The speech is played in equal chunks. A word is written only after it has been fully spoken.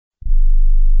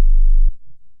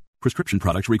Prescription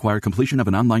products require completion of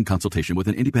an online consultation with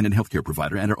an independent healthcare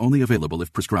provider and are only available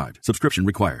if prescribed. Subscription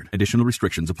required. Additional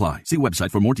restrictions apply. See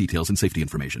website for more details and safety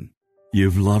information.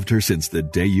 You've loved her since the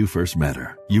day you first met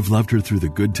her. You've loved her through the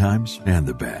good times and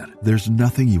the bad. There's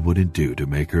nothing you wouldn't do to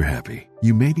make her happy.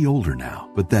 You may be older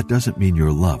now, but that doesn't mean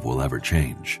your love will ever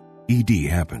change. ED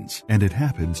happens, and it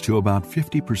happens to about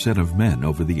 50% of men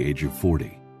over the age of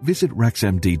 40. Visit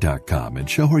RexMD.com and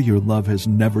show her your love has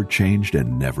never changed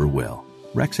and never will.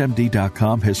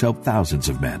 RexMD.com has helped thousands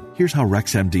of men. Here's how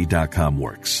RexMD.com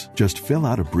works. Just fill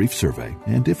out a brief survey,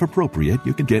 and if appropriate,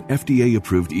 you can get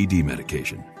FDA-approved ED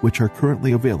medication, which are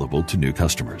currently available to new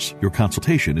customers. Your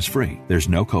consultation is free. There's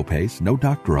no copays, no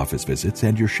doctor office visits,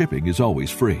 and your shipping is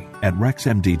always free. At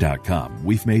RexMD.com,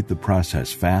 we've made the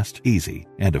process fast, easy,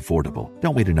 and affordable.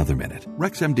 Don't wait another minute.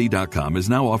 RexMD.com is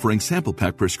now offering sample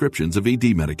pack prescriptions of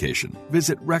ED medication.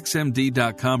 Visit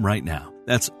RexMD.com right now.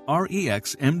 That's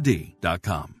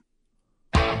REXMD.com.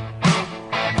 All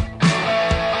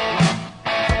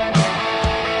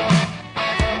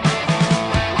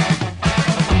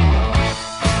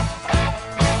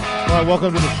right,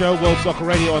 welcome to the show, World Soccer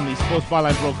Radio on the Sports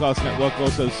Byline Broadcast Network,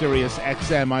 also Sirius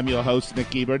XM. I'm your host, Nick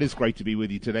Geber. It is great to be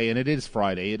with you today, and it is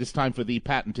Friday. It is time for the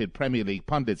patented Premier League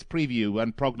pundits preview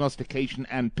and prognostication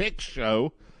and pick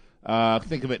show.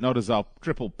 Think of it not as our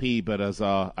triple P, but as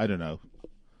our, I don't know,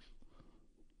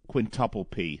 quintuple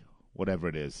P, whatever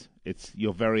it is. It's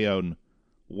your very own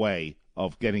way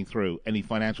of getting through any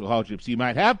financial hardships you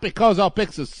might have, because our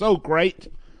picks are so great,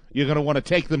 you're going to want to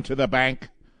take them to the bank.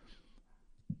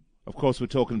 Of course, we're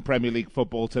talking Premier League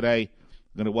football today.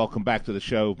 I'm going to welcome back to the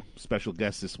show, special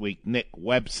guest this week, Nick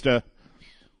Webster.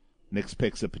 Nick's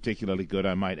picks are particularly good,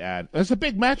 I might add. There's some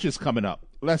big matches coming up.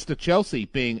 Leicester-Chelsea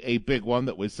being a big one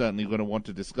that we're certainly going to want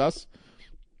to discuss.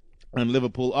 And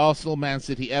Liverpool-Arsenal, Man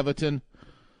City-Everton.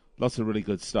 Lots of really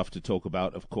good stuff to talk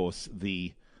about. Of course,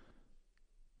 the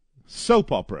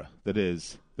soap opera that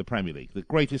is the Premier League, the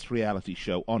greatest reality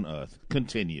show on earth,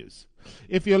 continues.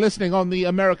 If you're listening on the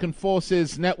American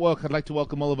Forces Network, I'd like to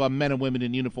welcome all of our men and women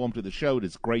in uniform to the show. It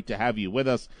is great to have you with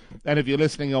us. And if you're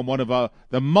listening on one of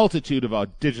the multitude of our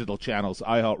digital channels,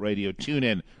 iHeartRadio,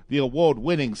 TuneIn, the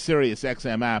award-winning Sirius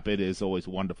XM app, it is always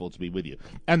wonderful to be with you.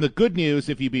 And the good news,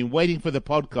 if you've been waiting for the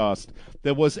podcast,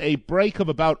 there was a break of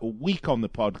about a week on the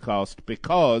podcast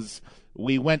because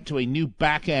we went to a new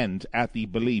back end at the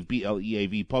Believe,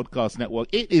 B-L-E-A-V podcast network.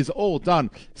 It is all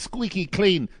done, squeaky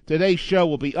clean. Today's show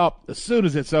will be up as soon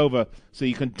as it's over, so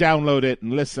you can download it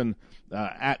and listen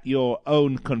at your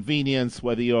own convenience,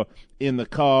 whether you're in the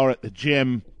car, at the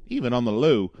gym, even on the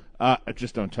loo.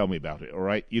 Just don't tell me about it, all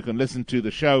right? You can listen to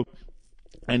the show,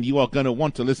 and you are going to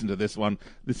want to listen to this one.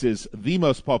 This is the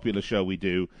most popular show we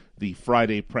do, the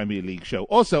Friday Premier League show.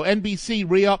 Also, NBC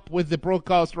re-up with the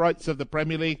broadcast rights of the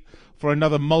Premier League for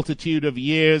another multitude of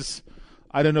years.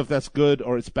 I don't know if that's good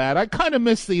or it's bad. I kind of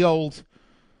miss the old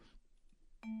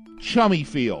chummy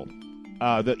feel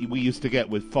that we used to get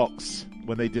with Fox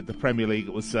when they did the Premier League.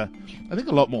 It was, I think,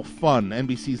 a lot more fun.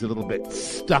 NBC's a little bit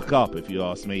stuck up, if you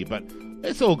ask me, but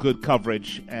it's all good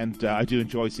coverage, and I do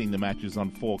enjoy seeing the matches on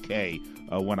 4K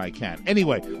when I can.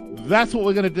 Anyway, that's what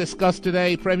we're going to discuss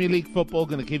today. Premier League football,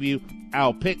 going to give you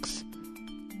our picks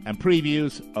and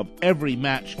previews of every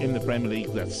match in the Premier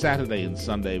League. That's Saturday and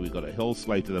Sunday. We've got a whole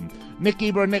slate of them. Nick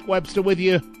Geber and Nick Webster with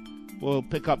you. We'll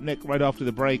pick up Nick right after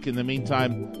the break. In the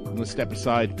meantime, I'm going to step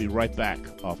aside. Be right back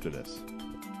after this.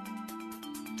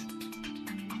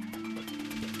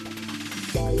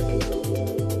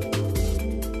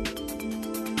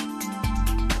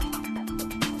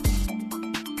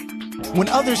 When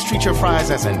others treat your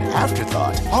fries as an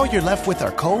afterthought, all you're left with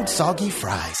are cold, soggy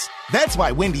fries. That's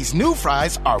why Wendy's new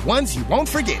fries are ones you won't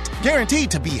forget, guaranteed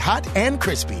to be hot and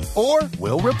crispy, or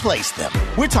we'll replace them.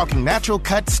 We're talking natural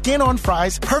cut, skin-on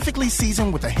fries, perfectly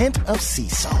seasoned with a hint of sea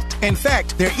salt. In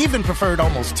fact, they're even preferred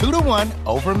almost 2-to-1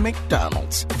 over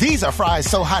McDonald's. These are fries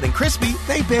so hot and crispy,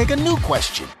 they beg a new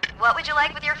question. What would you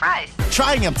like with your fries?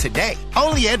 Try them today,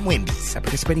 only at Wendy's. At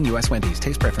participating U.S. Wendy's,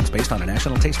 taste preference based on a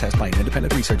national taste test by an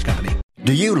independent research company.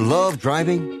 Do you love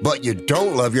driving, but you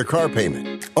don't love your car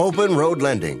payment? Open Road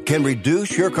Lending can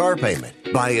reduce your car payment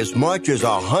by as much as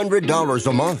 $100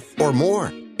 a month or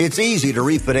more. It's easy to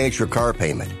refinance your car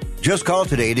payment. Just call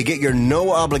today to get your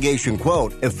no-obligation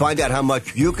quote and find out how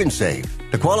much you can save.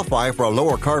 To qualify for a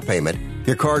lower car payment,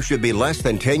 your car should be less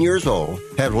than 10 years old,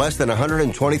 have less than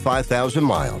 125,000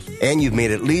 miles, and you've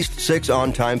made at least 6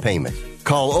 on-time payments.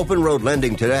 Call Open Road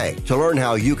Lending today to learn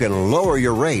how you can lower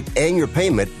your rate and your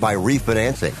payment by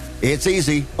refinancing. It's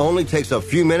easy, only takes a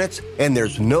few minutes, and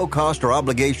there's no cost or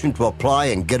obligation to apply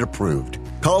and get approved.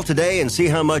 Call today and see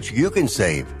how much you can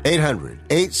save.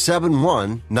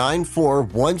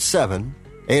 800-871-9417.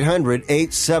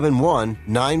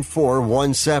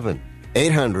 800-871-9417.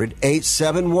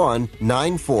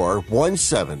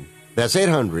 800-871-9417. That's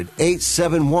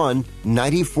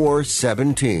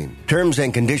 800-871-9417. Terms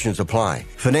and conditions apply.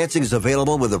 Financing is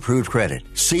available with approved credit.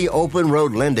 See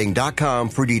openroadlending.com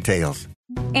for details.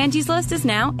 Angie's List is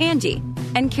now Angie,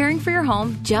 and caring for your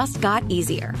home just got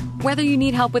easier. Whether you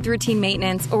need help with routine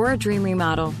maintenance or a dream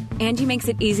remodel, Angie makes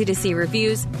it easy to see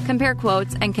reviews, compare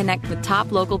quotes, and connect with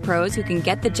top local pros who can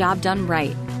get the job done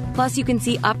right. Plus, you can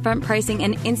see upfront pricing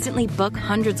and instantly book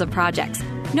hundreds of projects.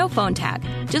 No phone tag,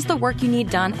 just the work you need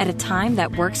done at a time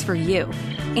that works for you.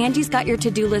 Angie's got your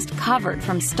to-do list covered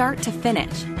from start to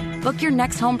finish. Book your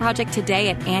next home project today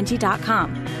at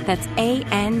Angie.com. That's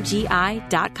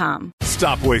ANGI.com.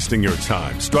 Stop wasting your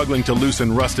time struggling to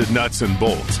loosen rusted nuts and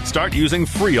bolts. Start using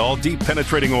Freol Deep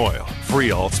Penetrating Oil.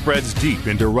 Freol spreads deep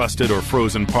into rusted or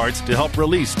frozen parts to help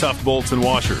release tough bolts and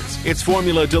washers. Its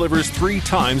formula delivers 3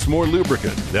 times more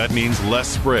lubricant. That means less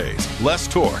sprays, less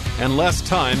torque, and less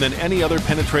time than any other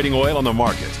penetrating oil on the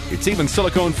market. It's even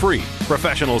silicone-free.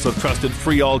 Professionals have trusted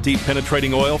Freol Deep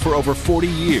Penetrating Oil for over 40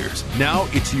 years. Now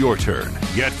it's your turn.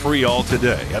 Get Freol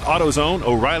today at AutoZone,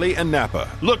 O'Reilly, and Napa.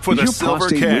 Look for the silver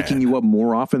can. Is your prostate waking you up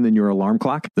more often than your alarm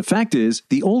clock? The fact is,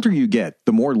 the older you get,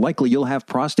 the more likely you'll have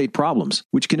prostate problems,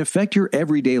 which can affect your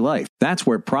everyday life. That's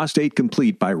where Prostate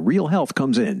Complete by Real Health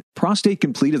comes in. Prostate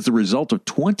Complete is the result of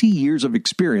 20 years of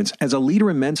experience as a leader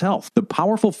in men's health. The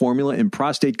powerful formula in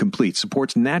Prostate Complete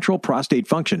supports natural prostate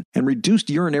function and reduced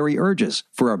urinary urges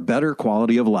for a better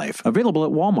quality of life. Available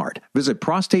at Walmart. Visit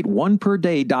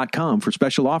prostateoneperday.com for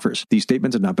special offers. These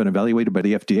statements have not been evaluated by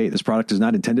the FDA. This product is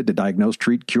not intended to diagnose,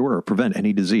 treat, cure, or prevent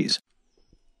any disease.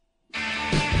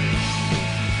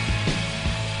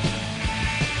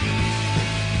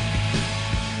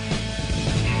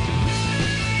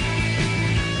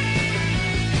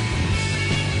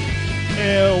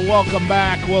 Welcome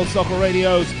back. World Soccer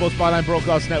Radio, Sports Byline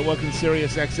Broadcast Network, and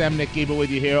Sirius XM. Nick Geber with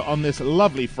you here on this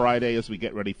lovely Friday as we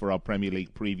get ready for our Premier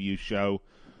League preview show.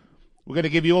 We're going to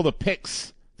give you all the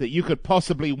picks that you could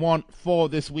possibly want for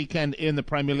this weekend in the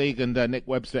Premier League, and Nick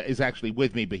Webster is actually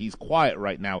with me, but he's quiet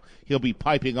right now. He'll be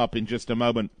piping up in just a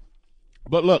moment.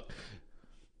 But look,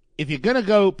 if you're going to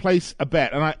go place a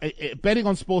bet, and betting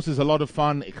on sports is a lot of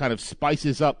fun. It kind of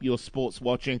spices up your sports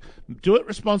watching. Do it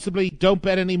responsibly. Don't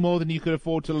bet any more than you could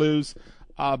afford to lose.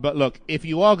 But look, if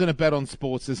you are going to bet on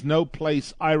sports, there's no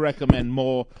place I recommend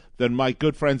more than my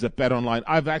good friends at BetOnline.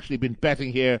 I've actually been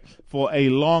betting here for a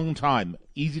long time.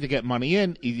 Easy to get money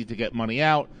in, easy to get money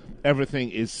out.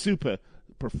 Everything is super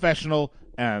professional,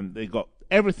 and they've got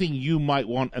everything you might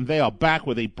want, and they are back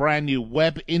with a brand new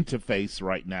web interface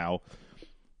right now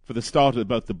for the start of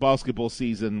both the basketball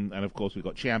season, and of course we've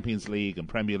got Champions League and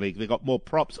Premier League. They've got more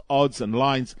props, odds, and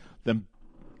lines than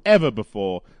ever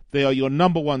before. They are your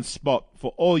number one spot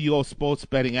for all your sports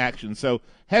betting action. So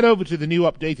head over to the new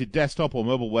updated desktop or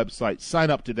mobile website, sign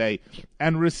up today,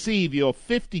 and receive your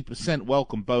 50%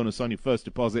 welcome bonus on your first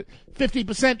deposit.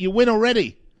 50%, you win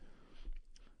already.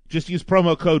 Just use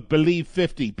promo code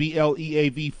BELIEVE50,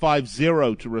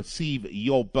 BLEAV50, to receive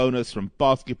your bonus from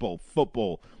basketball,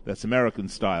 football, that's American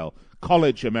style,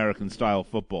 college American style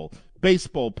football,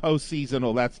 baseball, postseason,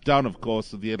 all that's done, of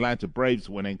course, with the Atlanta Braves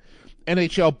winning,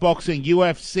 NHL, boxing,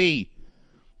 UFC.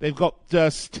 They've got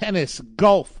tennis,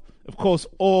 golf, of course,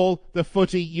 all the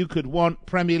footy you could want.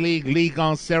 Premier League, Ligue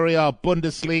 1, Serie A,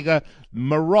 Bundesliga,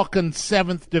 Moroccan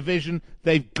 7th Division.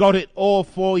 They've got it all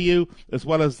for you, as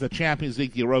well as the Champions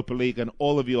League, the Europa League, and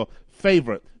all of your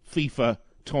favorite FIFA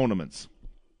tournaments.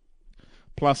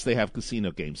 Plus, they have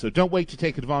casino games. So don't wait to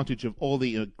take advantage of all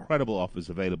the incredible offers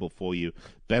available for you.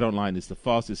 BetOnline is the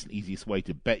fastest and easiest way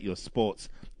to bet your sports.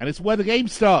 And it's where the game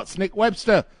starts. Nick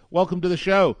Webster, welcome to the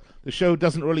show. The show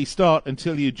doesn't really start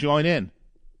until you join in.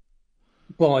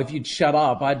 Well, if you'd shut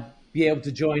up, I'd be able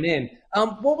to join in.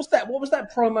 What was that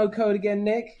promo code again,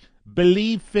 Nick?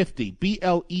 BELIEVE50.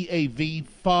 BLEAV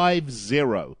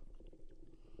 50.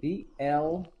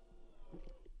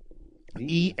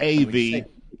 BLEAV.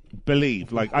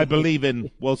 Believe, like I believe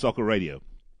in World Soccer Radio.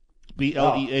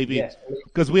 BLEAV.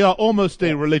 Because we are almost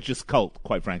a religious cult,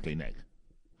 quite frankly, Nick.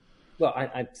 Well,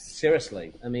 I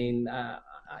seriously, I mean,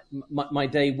 my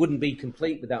day wouldn't be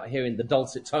complete without hearing the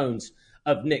dulcet tones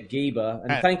of Nick Geber.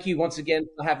 And thank you once again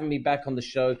for having me back on the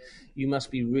show. You must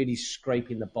be really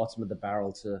scraping the bottom of the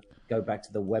barrel to go back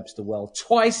to the Webster well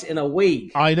twice in a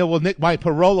week. I know. Well, Nick, my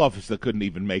parole officer couldn't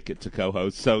even make it to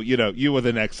co-host, so, you were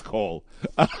the next call.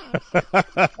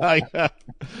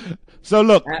 So,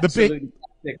 look, Absolutely.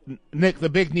 Nick, the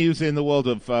big news in the world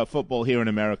of football here in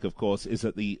America, of course, is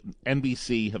that the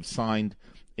NBC have signed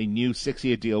a new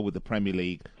 6-year deal with the Premier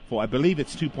League for, I believe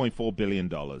it's $2.4 billion,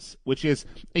 which is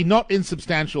a not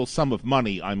insubstantial sum of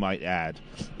money, I might add.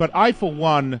 But I, for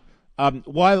one,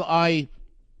 while I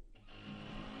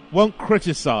won't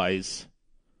criticize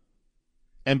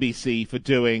NBC for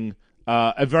doing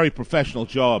a very professional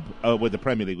job with the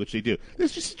Premier League, which they do,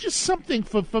 there's just something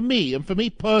for me, and for me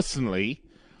personally,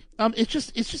 it's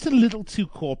just a little too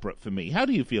corporate for me. How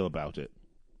do you feel about it?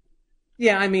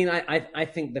 Yeah, I mean, I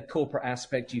think the corporate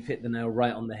aspect, you've hit the nail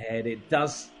right on the head. It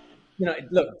does,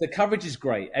 look, the coverage is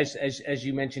great, as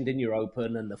you mentioned in your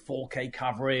open, and the 4K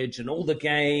coverage and all the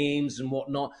games and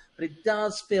whatnot, but it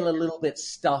does feel a little bit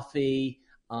stuffy.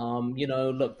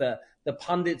 Look, the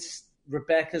pundits,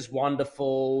 Rebecca's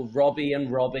wonderful, Robbie, I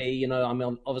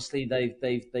mean, obviously they've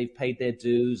paid their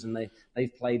dues and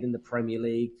they've played in the Premier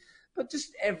League. But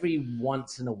just every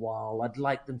once in a while, I'd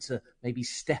like them to maybe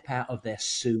step out of their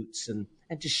suits and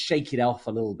just shake it off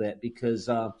a little bit, because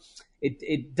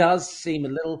it does seem a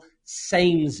little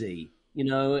samey.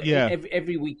 Yeah.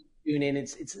 Every week tune in,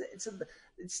 it's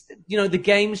the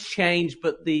games change,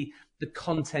 but the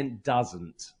content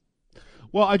doesn't.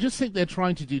 Well, I just think they're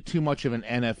trying to do too much of an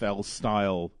NFL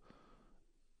style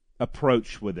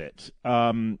approach with it.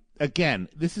 Again,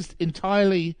 this is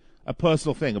entirely a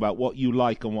personal thing about what you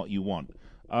like and what you want.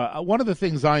 One of the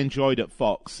things I enjoyed at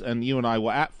Fox, and you and I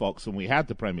were at Fox when we had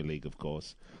the Premier League, of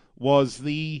course, was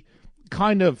the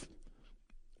kind of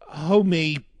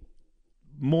homey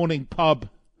morning pub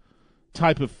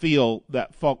type of feel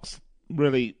that Fox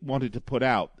really wanted to put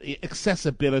out.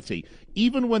 Accessibility.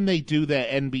 Even when they do their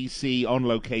NBC on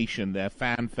location, their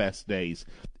Fan Fest days,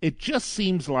 it just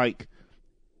seems like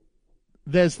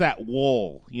there's that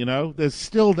wall, There's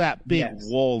still that big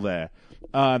wall there.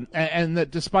 And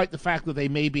that despite the fact that they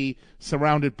may be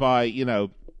surrounded by,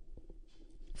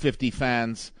 50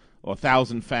 fans or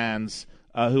 1,000 fans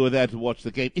who are there to watch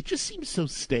the game, it just seems so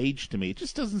staged to me. It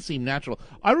just doesn't seem natural.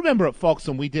 I remember at Fox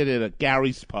when we did it at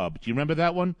Gary's Pub. Do you remember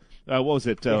that one? What was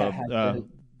it?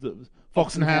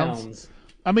 Fox and Hounds?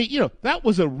 I mean, that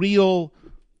was a real...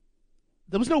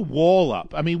 There was no wall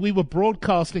up. I mean, we were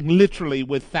broadcasting literally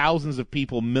with thousands of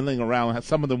people milling around,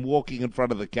 some of them walking in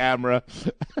front of the camera,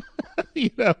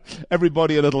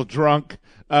 everybody a little drunk.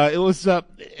 It was. I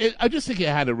just think it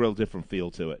had a real different feel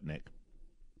to it, Nick.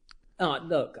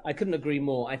 Look, I couldn't agree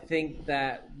more. I think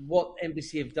that what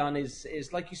NBC have done is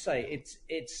like you say,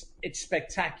 it's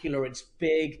spectacular, it's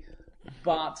big,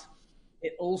 but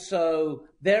it also,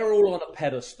 they're all on a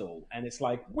pedestal, and it's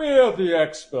like, we're the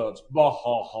experts, bah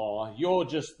ha ha, you're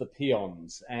just the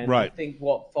peons. And right. I think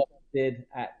what Fox did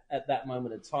at that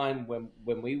moment in time when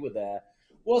we were there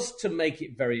was to make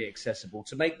it very accessible,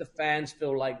 to make the fans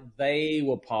feel like they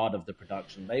were part of the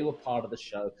production, they were part of the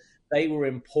show, they were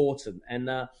important. And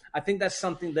I think that's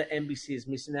something that NBC is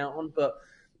missing out on. But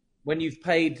when you've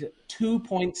paid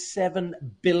 $2.7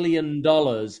 billion,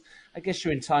 I guess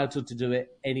you're entitled to do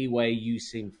it any way you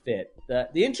seem fit. The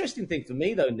interesting thing for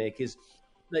me, though, Nick, is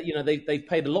that they've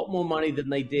paid a lot more money than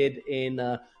they did in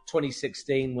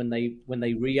 2016 when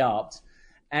they re-upped.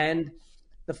 And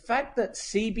the fact that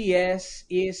CBS,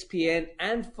 ESPN,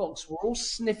 and Fox were all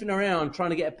sniffing around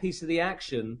trying to get a piece of the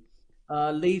action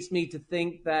leads me to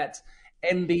think that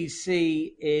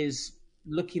NBC is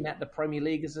looking at the Premier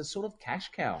League as a sort of cash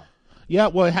cow. Yeah,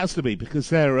 well, it has to be, because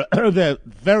they're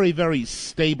very, very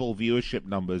stable viewership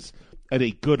numbers at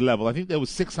a good level. I think there was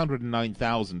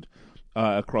 609,000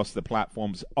 across the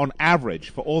platforms on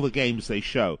average for all the games they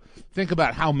show. Think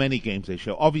about how many games they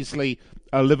show. Obviously,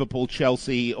 a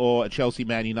Liverpool-Chelsea or a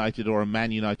Chelsea-Man United or a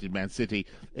Man United-Man City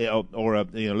or a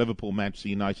Liverpool-Manchester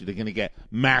United are going to get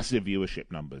massive viewership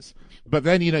numbers. But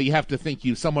then, you have to think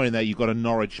somewhere in there you've got a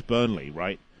Norwich-Burnley,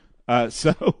 right?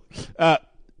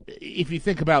 If you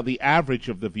think about the average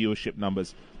of the viewership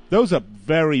numbers, those are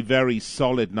very, very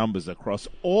solid numbers across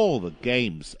all the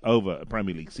games over a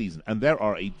Premier League season, and there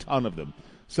are a ton of them.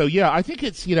 So, yeah, I think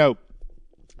it's,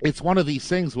 it's one of these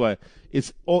things where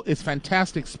it's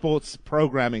fantastic sports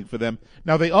programming for them.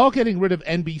 Now, they are getting rid of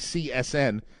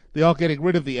NBCSN. They are getting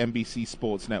rid of the NBC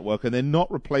Sports Network, and they're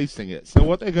not replacing it. So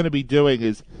what they're going to be doing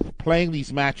is playing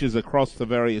these matches across the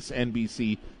various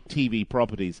NBC TV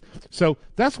properties. So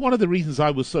that's one of the reasons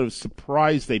I was sort of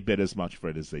surprised they bid as much for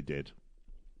it as they did.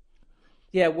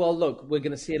 Yeah, well, look, we're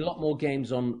going to see a lot more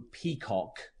games on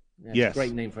Peacock. That's yes. A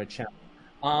great name for a channel.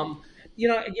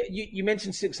 You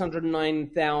mentioned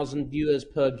 609,000 viewers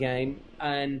per game,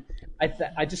 and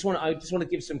I just want to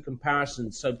give some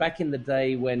comparisons. So back in the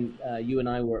day when you and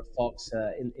I were at Fox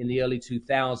in the early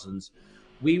 2000s,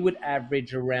 we would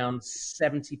average around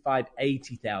 75,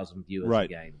 80,000 viewers a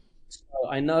game. So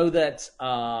I know that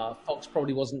Fox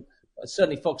probably wasn't,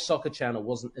 certainly Fox Soccer Channel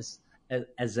wasn't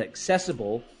as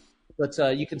accessible, but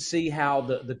you can see how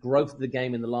the growth of the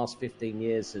game in the last 15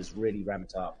 years has really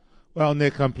ramped up. Well,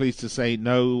 Nick, I'm pleased to say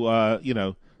no,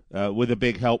 with a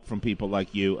big help from people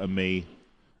like you and me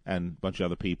and a bunch of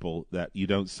other people that you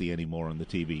don't see anymore on the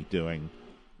TV doing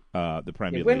the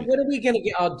Premier League. When are we going to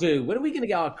get our due? When are we going to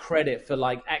get our credit for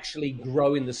actually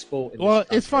growing the sport? Well,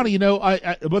 it's funny,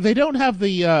 well, they don't have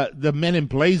the Men in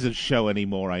Blazers show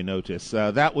anymore. I notice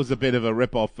that was a bit of a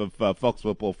rip-off of Fox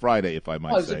Football Friday, if I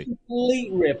might say. It's a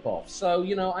complete rip-off. So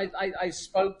I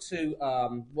spoke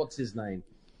to what's his name,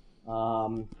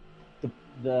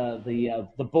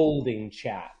 the balding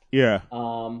chap. Yeah.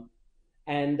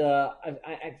 And I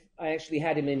actually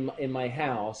had him in my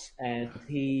house, and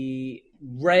he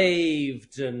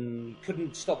raved and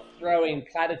couldn't stop throwing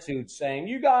platitudes, saying,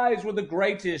 "You guys were the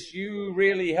greatest. You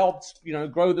really helped,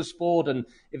 grow the sport. And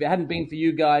if it hadn't been for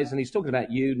you guys," and he's talking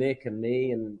about you, Nick, and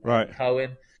me, and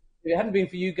Cohen. "If it hadn't been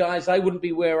for you guys, I wouldn't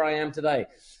be where I am today."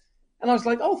 And I was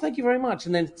like, "Oh, thank you very much."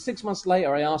 And then 6 months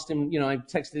later, I asked him, I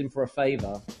texted him for a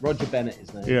favor. Roger Bennett,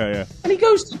 his name. Yeah. And he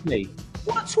ghosted me.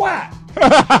 What a twat!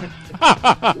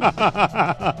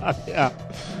 Yeah.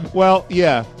 Well,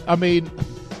 yeah. I mean,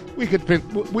 we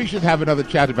should have another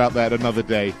chat about that another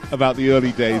day, about the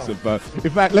early days of.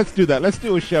 In fact, let's do that. Let's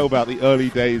do a show about the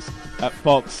early days at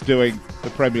Fox doing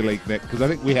the Premier League, Nick, because I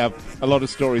think we have a lot of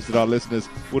stories that our listeners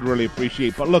would really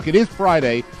appreciate. But look, it is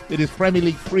Friday. It is Premier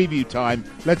League preview time.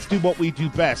 Let's do what we do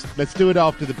best. Let's do it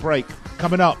after the break.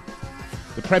 Coming up,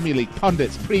 the Premier League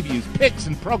pundits, previews, picks,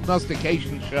 and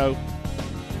prognostication show.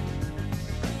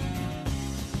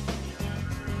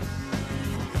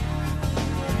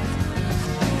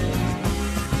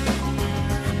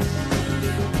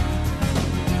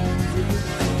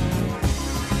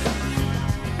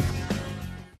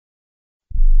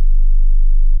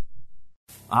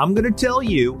 I'm going to tell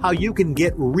you how you can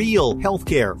get real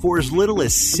healthcare for as little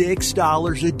as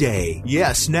 $6 a day.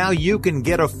 Yes, now you can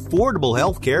get affordable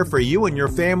healthcare for you and your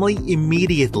family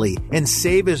immediately and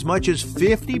save as much as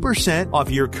 50%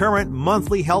 off your current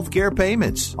monthly healthcare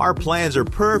payments. Our plans are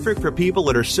perfect for people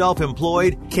that are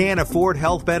self-employed, can't afford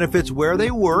health benefits where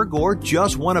they work, or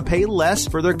just want to pay less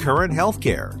for their current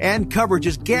healthcare. And coverage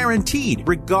is guaranteed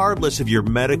regardless of your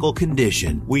medical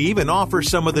condition. We even offer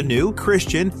some of the new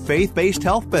Christian faith-based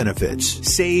health benefits.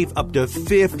 Save up to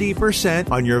 50%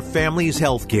 on your family's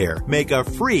health care. Make a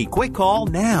free quick call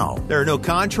now. There are no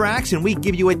contracts, and we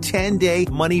give you a 10-day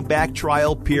money-back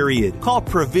trial period. Call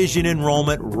Provision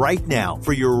Enrollment right now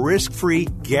for your risk-free,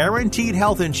 guaranteed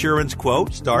health insurance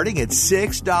quote starting at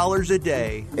 $6 a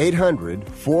day.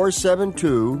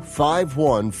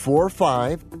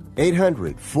 800-472-5145.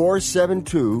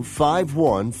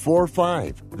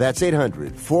 800-472-5145. That's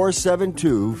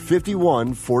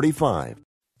 800-472-5145.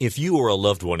 If you or a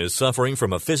loved one is suffering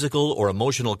from a physical or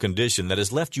emotional condition that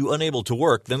has left you unable to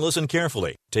work, then listen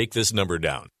carefully. Take this number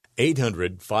down.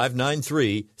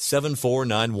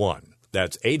 800-593-7491.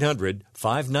 That's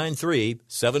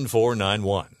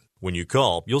 800-593-7491. When you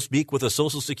call, you'll speak with a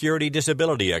Social Security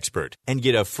disability expert and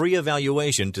get a free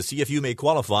evaluation to see if you may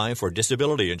qualify for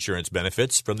disability insurance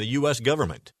benefits from the U.S.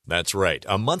 government. That's right,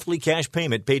 a monthly cash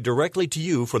payment paid directly to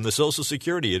you from the Social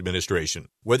Security Administration.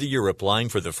 Whether you're applying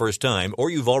for the first time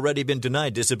or you've already been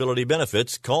denied disability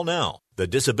benefits, call now. The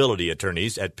disability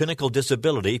attorneys at Pinnacle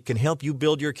Disability can help you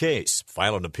build your case,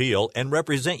 file an appeal, and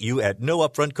represent you at no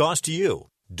upfront cost to you.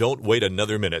 Don't wait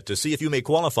another minute to see if you may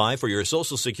qualify for your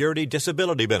Social Security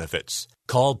disability benefits.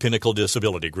 Call Pinnacle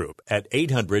Disability Group at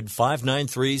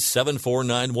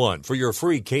 800-593-7491 for your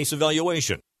free case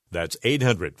evaluation. That's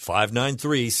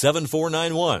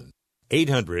 800-593-7491.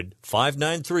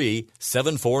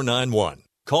 800-593-7491.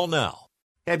 Call now.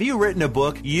 Have you written a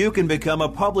book? You can become a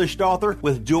published author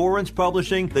with Dorrance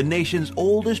Publishing, the nation's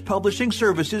oldest publishing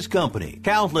services company.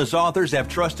 Countless authors have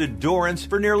trusted Dorrance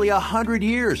for nearly 100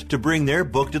 years to bring their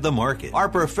book to the market. Our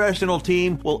professional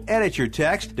team will edit your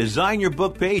text, design your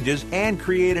book pages, and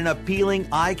create an appealing,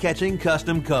 eye-catching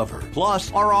custom cover.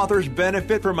 Plus, our authors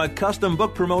benefit from a custom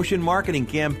book promotion marketing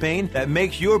campaign that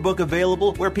makes your book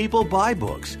available where people buy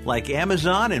books, like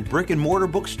Amazon and brick-and-mortar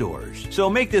bookstores. So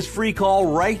make this free call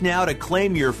right now to claim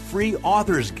claim your free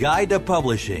author's guide to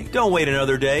publishing. Don't wait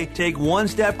another day. Take one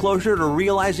step closer to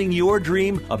realizing your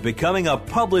dream of becoming a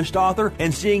published author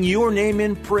and seeing your name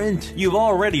in print. You've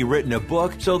already written a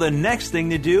book, so the next thing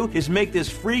to do is make this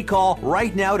free call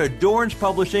right now to Dorrance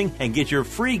Publishing and get your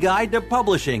free guide to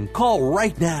publishing. Call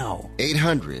right now.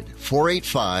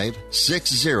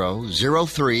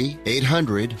 800-485-6003.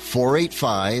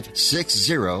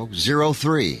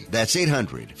 800-485-6003. That's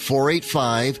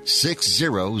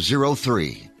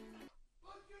 800-485-6003.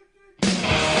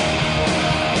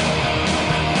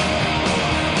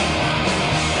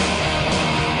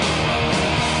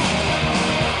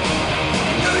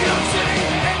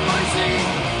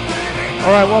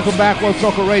 All right, welcome back. World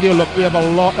Soccer Radio. Look, we have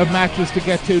a lot of matches to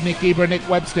get to. Nick Geber, Nick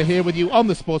Webster here with you on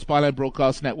the Sports Byline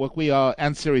Broadcast Network. We are,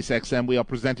 and SiriusXM, we are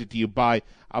presented to you by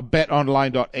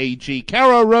betonline.ag.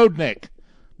 Carrow Road, Nick.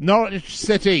 Norwich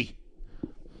City.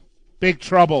 Big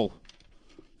trouble.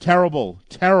 Terrible.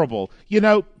 You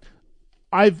know,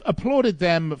 I've applauded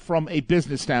them from a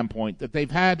business standpoint that they've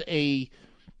had a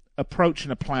approach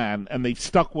and a plan, and they've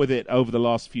stuck with it over the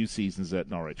last few seasons at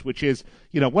Norwich, which is,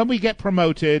 you know, when we get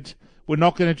promoted, we're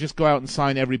not going to just go out and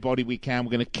sign everybody we can.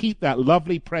 We're going to keep that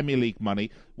lovely Premier League money.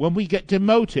 When we get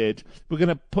demoted, we're going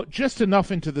to put just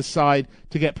enough into the side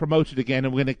to get promoted again,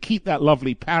 and we're going to keep that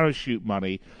lovely parachute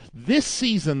money. This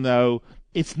season, though,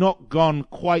 it's not gone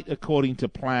quite according to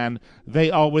plan. They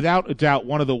are, without a doubt,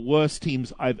 one of the worst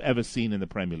teams I've ever seen in the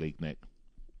Premier League, Nick.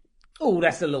 Oh,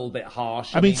 that's a little bit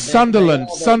harsh. I mean,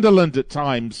 Sunderland at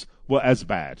times were as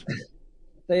bad.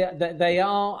 They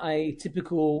are a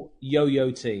typical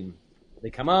yo-yo team. They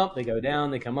come up, they go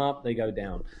down, they come up, they go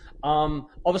down.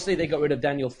 Obviously, they got rid of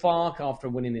Daniel Farke after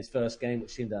winning his first game,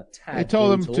 which seemed a tad They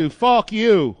told him to, fuck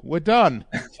you, we're done.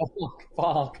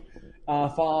 Farke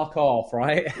off,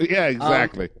 right? Yeah,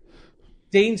 exactly.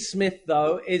 Dean Smith,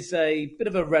 though, is a bit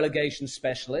of a relegation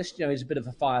specialist. You know, he's a bit of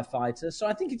a firefighter. So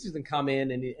I think he's going to come in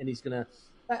and he's going to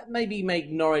maybe make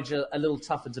Norwich a little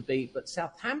tougher to beat. But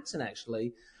Southampton,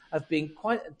 actually, have been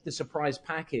quite the surprise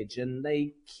package. And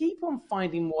they keep on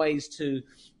finding ways to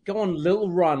go on little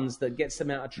runs that gets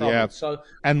them out of trouble. Yeah. So,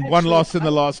 and one loss in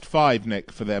the last 5, Nick,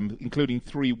 for them, including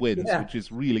 3 wins, which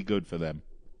is really good for them.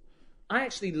 I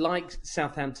actually liked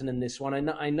Southampton in this one.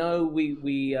 I know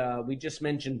we just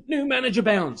mentioned new manager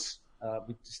bounce.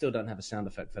 We still don't have a sound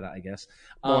effect for that, I guess.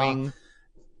 Boing.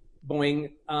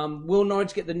 Boing. Will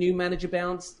Norwich get the new manager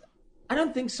bounce? I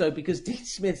don't think so, because Dean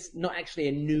Smith's not actually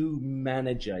a new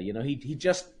manager. You know, he's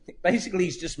just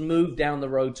moved down the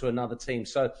road to another team.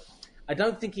 So I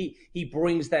don't think he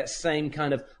brings that same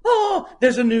kind of,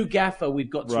 there's a new gaffer we've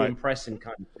got to impress him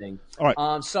kind of thing. All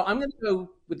right. So I'm going to go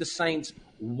with the Saints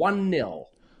 1-0.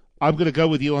 I'm going to go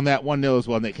with you on that 1-0 as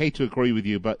well, Nick. Hate to agree with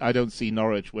you, but I don't see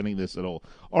Norwich winning this at all.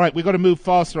 All right, we've got to move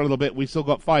faster a little bit. We've still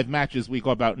got 5 matches. We've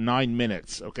got about 9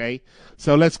 minutes, okay?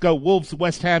 So let's go. Wolves,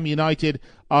 West Ham United.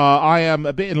 I am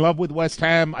a bit in love with West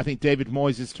Ham. I think David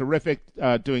Moyes is terrific,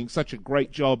 doing such a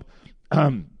great job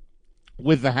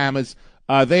with the Hammers.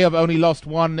 They have only lost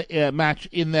 1 match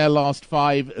in their last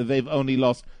 5. They've only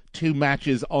lost 2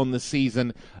 matches on the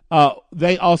season.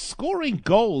 They are scoring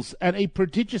goals at a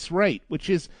prodigious rate, which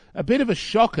is a bit of a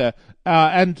shocker,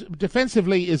 and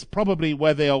defensively is probably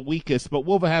where they are weakest. But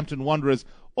Wolverhampton Wanderers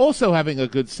also having a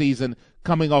good season,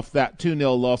 coming off that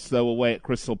 2-0 loss, though, away at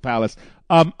Crystal Palace.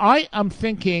 I am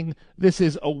thinking this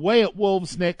is away at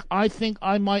Wolves, Nick. I think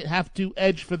I might have to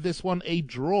edge for this one a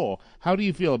draw. How do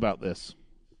you feel about this?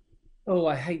 Oh,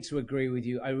 I hate to agree with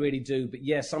you. I really do. But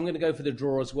yes, I'm going to go for the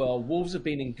draw as well. Wolves have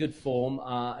been in good form,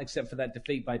 except for that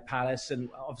defeat by Palace. And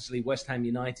obviously West Ham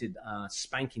United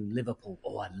spanking Liverpool.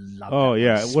 Oh, I love that. Oh,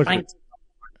 yeah. Spanked right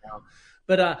now.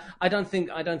 But I don't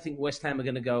think West Ham are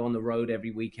going to go on the road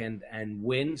every weekend and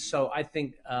win. So I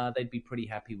think they'd be pretty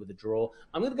happy with a draw.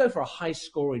 I'm going to go for a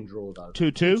high-scoring draw, though.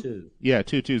 2-2? Yeah,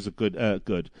 2-2 is a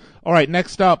good. All right,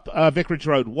 next up, Vicarage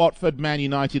Road, Watford, Man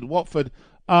United. Watford,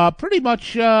 pretty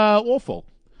much awful.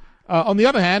 On the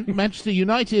other hand, Manchester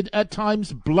United at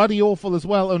times bloody awful as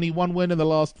well. Only 1 win in the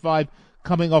last 5,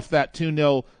 coming off that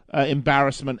 2-0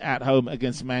 embarrassment at home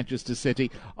against Manchester City.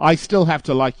 I still have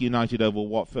to like United over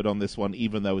Watford on this one,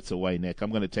 even though it's away, Nick.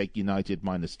 I'm going to take United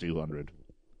minus 200.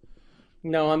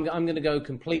 No, I'm going to go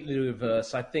completely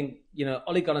reverse. I think,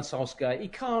 Ole Gunnar Solskjaer, he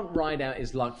can't ride out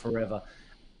his luck forever.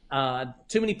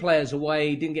 Too many players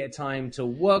away, didn't get time to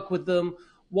work with them.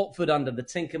 Watford under the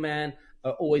Tinkerman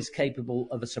are always capable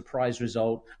of a surprise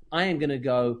result. I am going to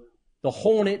go the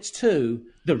Hornets 2,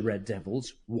 the Red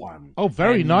Devils 1. Oh,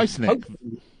 very nice, Nick.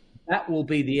 That will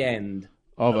be the end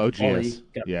of OGS.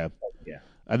 Yeah.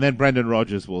 And then Brendan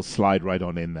Rodgers will slide right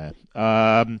on in there.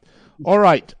 All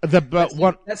right.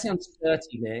 That sounds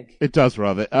dirty, Nick. It does,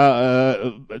 rather.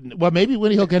 Well, maybe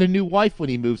he'll get a new wife when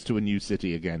he moves to a new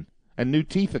city again. And new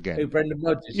teeth again. Who, Brendan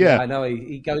Rodgers? Yeah. I know.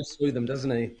 He goes through them, doesn't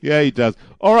he? Yeah, he does.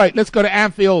 All right, let's go to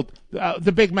Anfield,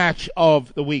 the big match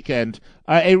of the weekend.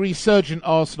 A resurgent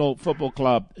Arsenal Football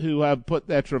Club who have put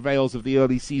their travails of the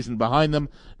early season behind them,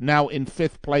 now in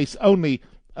 5th place, only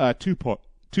 2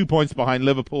 points behind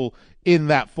Liverpool in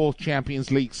that 4th Champions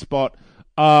League spot.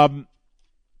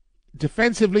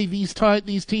 Defensively, these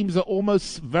teams are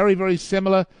almost very, very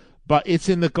similar, but it's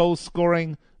in the goal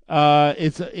scoring.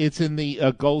 It's in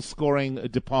the goal scoring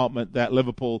department that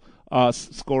Liverpool are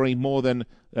scoring more than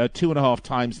 2.5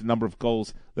 times the number of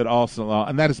goals that Arsenal are,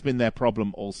 and that has been their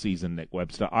problem all season, Nick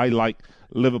Webster. I like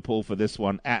Liverpool for this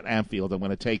one at Anfield. I'm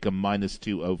going to take them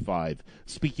 -205.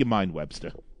 Speak your mind,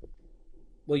 Webster.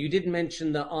 Well, you did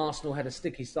mention that Arsenal had a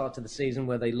sticky start to the season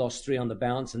where they lost 3 on the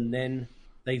bounce, and then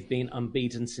they've been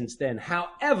unbeaten since then.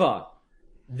 However,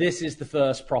 this is the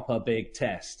first proper big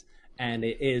test. And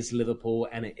it is Liverpool,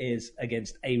 and it is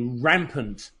against a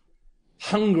rampant,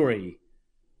 hungry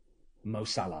Mo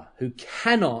Salah, who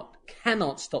cannot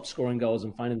stop scoring goals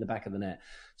and finding the back of the net.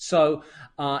 So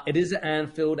it is at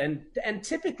Anfield, and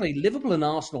typically Liverpool and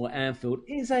Arsenal at Anfield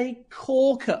is a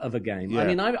corker of a game. Yeah. I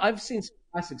mean, I've seen some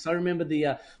classics. I remember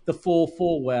the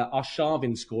 4-4 where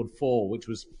Arshavin scored 4, which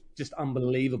was just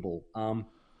unbelievable.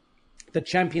 The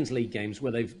Champions League games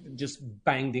where they've just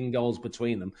banged in goals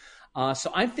between them.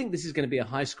 So I think this is going to be a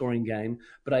high-scoring game,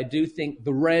 but I do think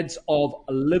the Reds of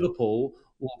Liverpool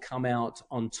will come out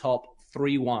on top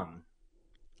 3-1.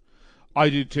 I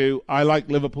do too. I like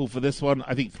Liverpool for this one.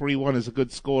 I think 3-1 is a good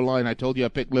scoreline. I told you I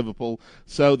picked Liverpool.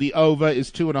 So the over is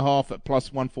 2.5 at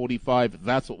 +145.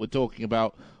 That's what we're talking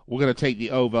about. We're going to take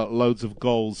the over. Loads of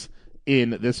goals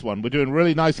in this one. We're doing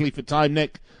really nicely for time,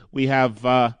 Nick. We have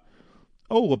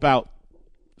about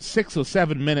 6 or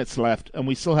 7 minutes left, and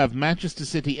we still have Manchester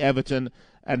City, Everton,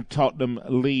 and Tottenham,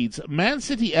 Leeds. Man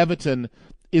City, Everton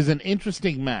is an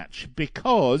interesting match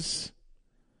because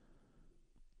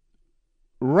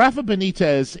Rafa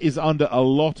Benitez is under a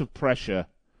lot of pressure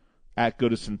at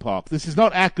Goodison Park. This is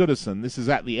not at Goodison, this is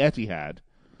at the Etihad.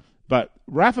 But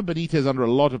Rafa Benitez under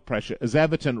a lot of pressure as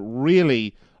Everton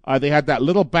really, they had that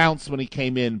little bounce when he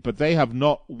came in, but they have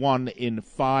not won in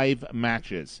 5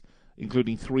 matches,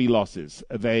 including 3 losses.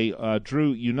 They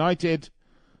drew United,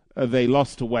 they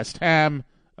lost to West Ham,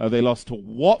 they lost to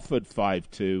Watford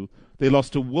 5-2, they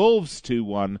lost to Wolves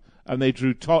 2-1, and they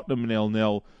drew Tottenham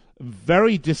 0-0.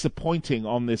 Very disappointing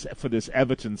for this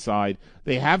Everton side.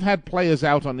 They have had players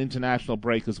out on international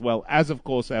break as well, as of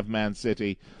course have Man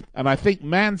City. And I think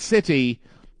Man City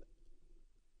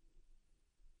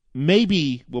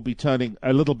maybe will be turning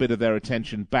a little bit of their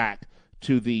attention back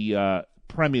to the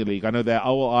Premier League. I know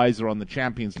all eyes are on the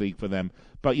Champions League for them,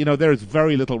 but there is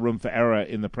very little room for error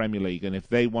in the Premier League, and if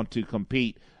they want to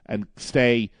compete and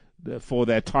stay for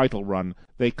their title run,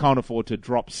 they can't afford to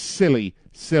drop silly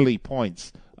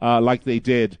points like they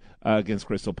did against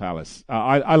Crystal Palace.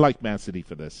 I like Man City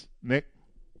for this. Nick?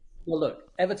 Well, look,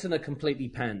 Everton are completely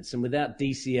pants, and without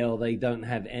DCL, they don't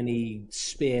have any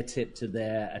spear tip to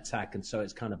their attack, and so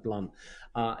it's kind of blunt.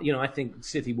 I think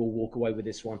City will walk away with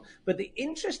this one. But the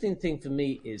interesting thing for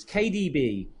me is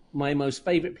KDB, my most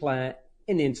favorite player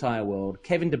in the entire world,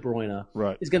 Kevin De Bruyne,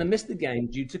 is going to miss the game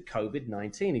due to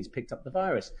COVID-19. He's picked up the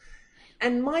virus.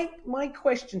 And my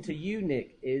question to you,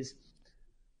 Nick, is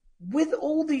with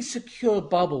all these secure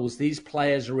bubbles these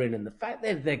players are in and the fact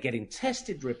that they're getting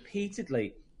tested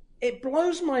repeatedly, it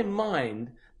blows my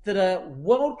mind that a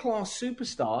world-class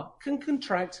superstar can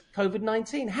contract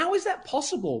COVID-19. How is that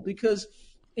possible? Because,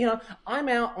 I'm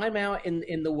out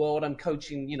in the world. I'm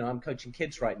coaching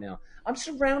kids right now. I'm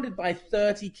surrounded by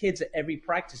 30 kids at every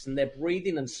practice, and they're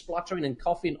breathing and spluttering and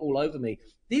coughing all over me.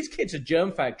 These kids are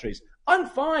germ factories. I'm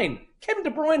fine. Kevin De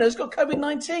Bruyne has got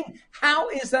COVID-19. How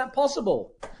is that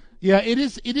possible? Yeah, it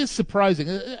is surprising.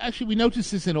 Actually, we notice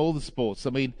this in all the sports.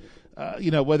 I mean,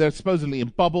 where they're supposedly in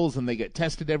bubbles and they get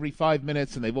tested every 5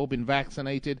 minutes and they've all been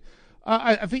vaccinated.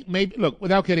 I think maybe, look,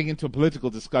 without getting into a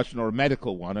political discussion or a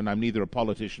medical one, and I'm neither a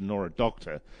politician nor a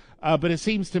doctor, but it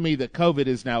seems to me that COVID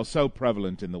is now so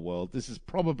prevalent in the world. This is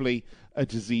probably a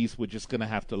disease we're just going to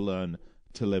have to learn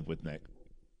to live with, Nick.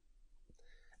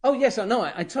 Oh, yes, I know.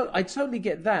 I totally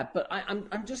get that, but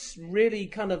I'm just really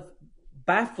kind of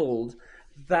baffled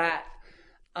that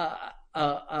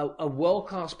a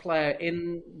world-class player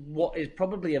in what is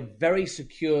probably a very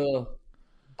secure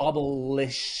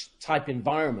bubble-ish type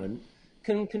environment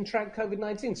can contract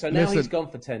COVID-19. So now he's gone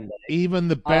for 10 days. Even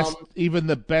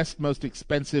the best, most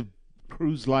expensive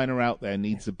cruise liner out there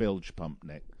needs a bilge pump,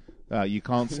 Nick. You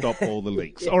can't stop all the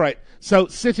leaks. All right. So,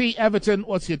 City, Everton,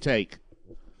 what's your take?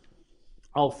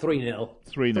 Oh, 3-0.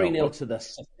 3-0. 3-0 to the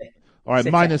City. All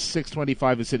right, minus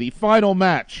 625 for City. Final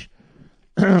match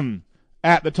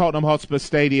at the Tottenham Hotspur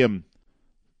Stadium.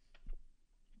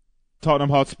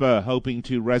 Tottenham Hotspur hoping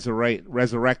to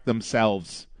resurrect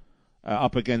themselves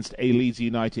up against a Leeds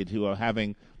United, who are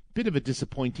having a bit of a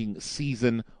disappointing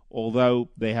season, although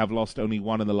they have lost only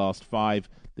one in the last 5.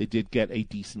 They did get a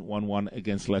decent 1-1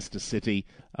 against Leicester City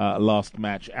last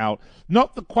match out.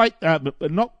 Not quite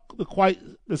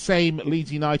the same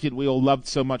Leeds United we all loved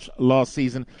so much last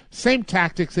season. Same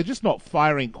tactics, they're just not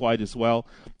firing quite as well.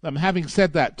 Having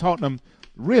said that, Tottenham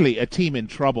really a team in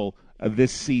trouble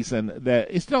this season.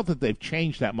 It's not that they've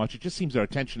changed that much. It just seems their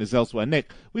attention is elsewhere.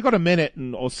 Nick, we've got a minute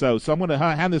or so I'm going to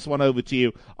hand this one over to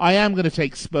you. I am going to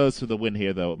take Spurs for the win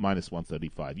here, though, at minus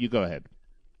 135. You go ahead.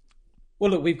 Well,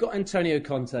 look, we've got Antonio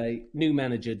Conte, new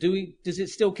manager. Does it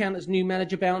still count as new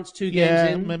manager bounce 2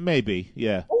 games in? Yeah, maybe,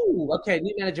 yeah. Oh, okay,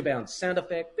 new manager bounce. Sound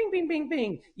effect, bing, bing, bing,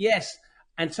 bing. Yes,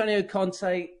 Antonio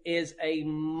Conte is a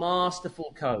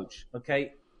masterful coach,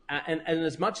 okay? And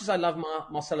as much as I love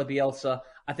Marcelo Bielsa,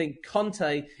 I think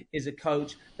Conte is a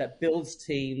coach that builds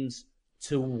teams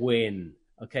to win,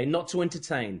 okay, not to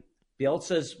entertain.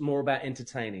 Bielsa's more about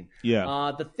entertaining.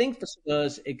 Yeah. The thing for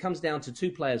Spurs, it comes down to 2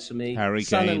 players for me. Harry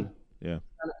Kane. Son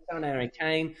and Harry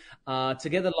Kane.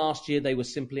 Together last year, they were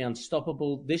simply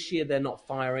unstoppable. This year, they're not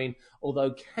firing,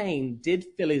 although Kane did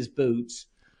fill his boots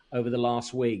over the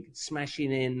last week,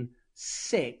 smashing in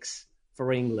 6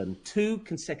 for England, 2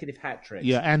 consecutive hat-tricks.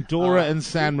 Yeah, Andorra and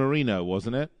San Marino,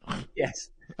 wasn't it? Yes.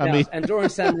 Andorra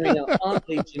and San Marino aren't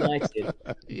Leeds United,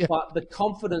 but the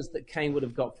confidence that Kane would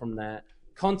have got from that,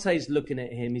 Conte's looking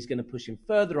at him, he's going to push him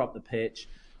further up the pitch.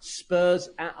 Spurs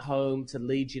at home to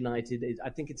Leeds United.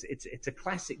 I think it's a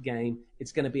classic game.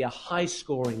 It's going to be a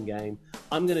high-scoring game.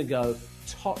 I'm going to go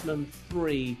Tottenham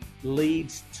 3,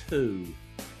 Leeds 2.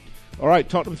 All right,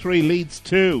 Tottenham 3, Leeds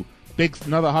 2.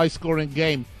 Another high-scoring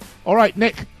game. All right,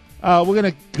 Nick, we're going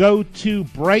to go to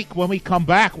break. When we come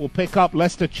back, we'll pick up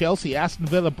Leicester, Chelsea, Aston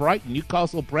Villa, Brighton,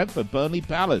 Newcastle, Brentford, Burnley,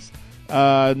 Palace,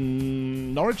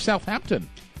 Norwich, Southampton.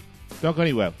 Don't go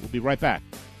anywhere. We'll be right back.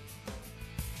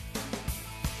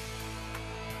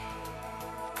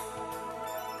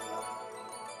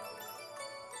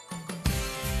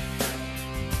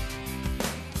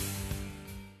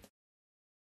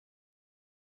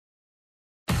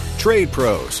 Trade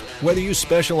pros. Whether you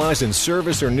specialize in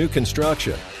service or new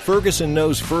construction, Ferguson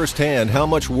knows firsthand how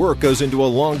much work goes into a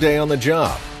long day on the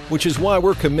job, which is why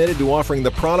we're committed to offering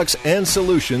the products and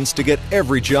solutions to get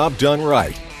every job done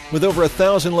right. With over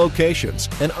 1,000 locations,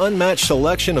 an unmatched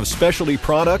selection of specialty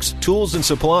products, tools, and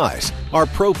supplies, our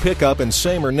pro pickup and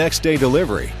same or next day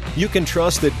delivery, you can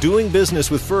trust that doing business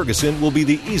with Ferguson will be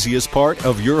the easiest part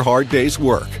of your hard day's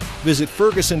work. Visit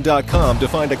Ferguson.com to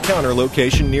find a counter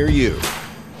location near you.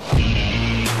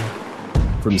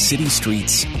 From city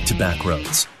streets to back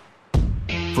roads,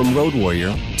 from road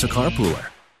warrior to carpooler,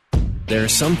 there are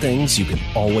some things you can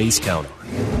always count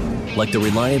on, like the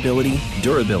reliability,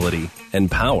 durability, and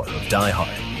power of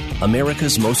DieHard,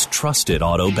 America's most trusted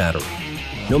auto battery.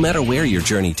 No matter where your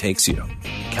journey takes you,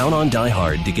 count on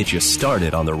DieHard to get you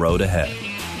started on the road ahead.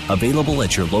 Available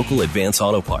at your local Advance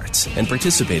Auto Parts and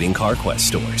participating CarQuest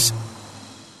stores.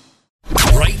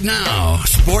 Right now,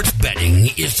 sports betting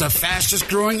is the fastest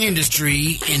growing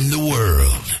industry in the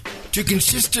world. To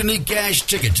consistently cash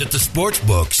tickets at the sports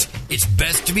books, it's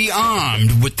best to be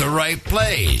armed with the right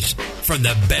plays from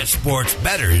the best sports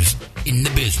bettors in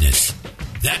the business.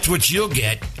 That's what you'll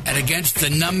get at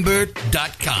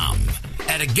AgainstTheNumber.com.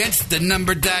 At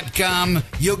AgainstTheNumber.com,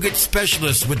 you'll get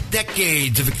specialists with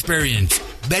decades of experience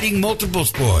betting multiple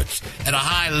sports at a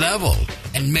high level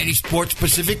and many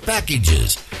sports-specific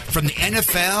packages, from the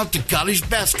NFL to college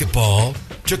basketball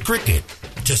to cricket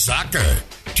to soccer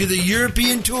to the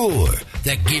European Tour,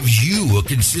 that gives you a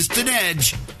consistent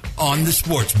edge on the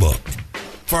sportsbook.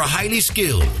 For a highly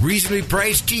skilled, reasonably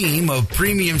priced team of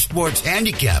premium sports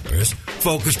handicappers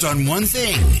focused on one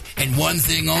thing and one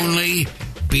thing only,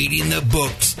 beating the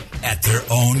books at their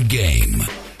own game.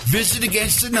 Visit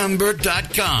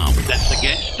AgainstTheNumber.com. That's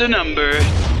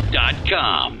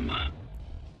AgainstTheNumber.com.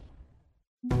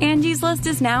 Angie's List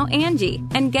is now Angie,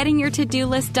 and getting your to-do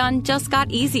list done just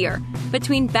got easier.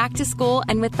 Between back to school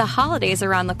and with the holidays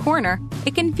around the corner,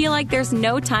 it can feel like there's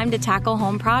no time to tackle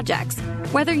home projects.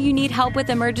 Whether you need help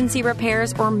with emergency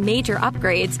repairs or major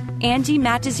upgrades, Angie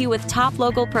matches you with top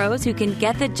local pros who can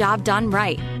get the job done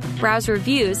right. Browse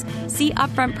reviews, see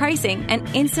upfront pricing, and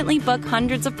instantly book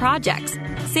hundreds of projects.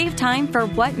 Save time for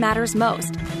what matters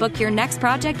most. Book your next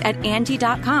project at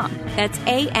Angie.com. That's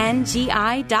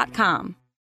ANGI.com.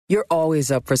 You're always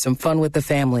up for some fun with the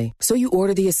family, so you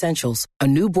order the essentials, a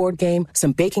new board game,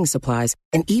 some baking supplies,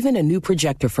 and even a new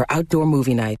projector for outdoor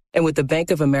movie night. And with the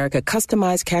Bank of America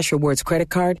customized Cash Rewards credit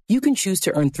card, you can choose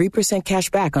to earn 3% cash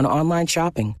back on online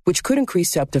shopping, which could increase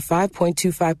to up to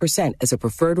 5.25% as a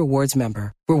preferred rewards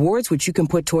member. Rewards which you can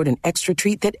put toward an extra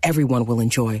treat that everyone will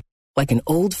enjoy, like an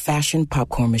old-fashioned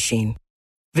popcorn machine.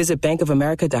 Visit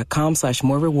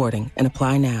bankofamerica.com/more rewarding and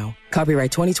apply now.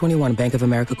 Copyright 2021 Bank of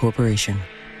America Corporation.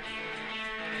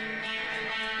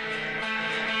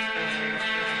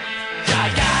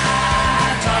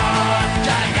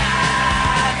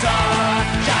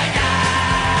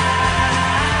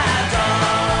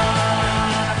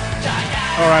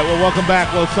 All right, well, welcome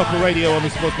back. World Soccer Radio on the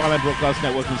Sports Byline Broadcast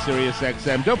Network and Sirius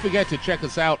XM. Don't forget to check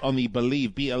us out on the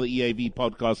Believe, BLEAV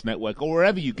Podcast Network, or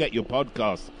wherever you get your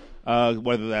podcasts,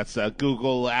 whether that's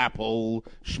Google, Apple,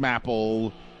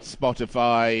 Schmapple,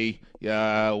 Spotify,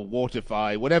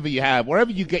 Waterfy, whatever you have.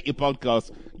 Wherever you get your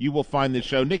podcasts, you will find this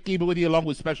show. Nick Geber with you, along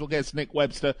with special guest Nick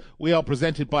Webster. We are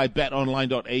presented by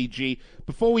betonline.ag.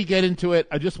 Before we get into it,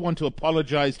 I just want to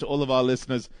apologize to all of our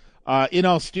listeners. In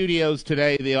our studios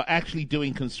today, they are actually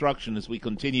doing construction as we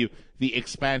continue the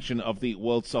expansion of the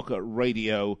World Soccer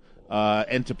Radio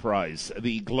enterprise,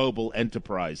 the global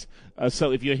enterprise.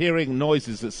 So if you're hearing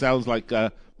noises that sounds like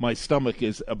my stomach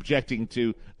is objecting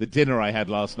to the dinner I had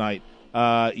last night,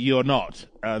 you're not.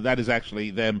 That is actually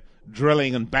them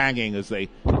drilling and banging as they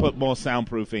put more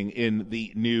soundproofing in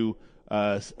the new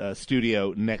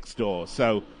studio next door.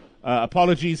 So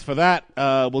apologies for that.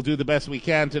 We'll do the best we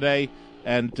can today.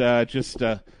 And just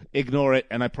ignore it,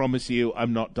 and I promise you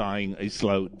I'm not dying a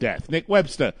slow death. Nick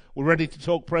Webster, we're ready to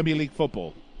talk Premier League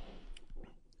football.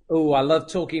 Oh, I love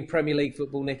talking Premier League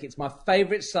football, Nick. It's my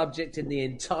favourite subject in the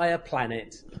entire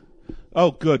planet. Oh,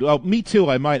 good. Well, me too,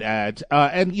 I might add.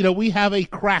 And, you know, we have a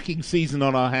cracking season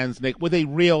on our hands, Nick, with a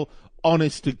real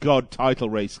honest-to-God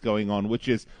title race going on, which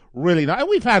is really nice. And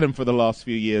we've had them for the last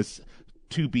few years,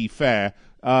 to be fair.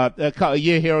 A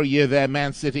year here, a year there,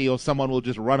 Man City or someone will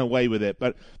just run away with it.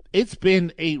 But it's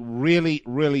been a really,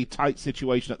 really tight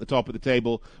situation at the top of the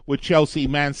table with Chelsea,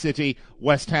 Man City,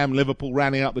 West Ham, Liverpool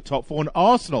rounding out the top four, and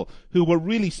Arsenal, who were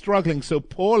really struggling so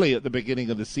poorly at the beginning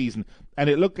of the season. And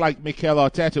it looked like Mikel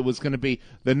Arteta was going to be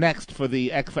the next for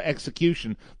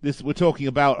execution. This we're talking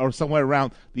about, or somewhere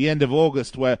around the end of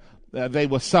August, where they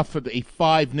were suffered a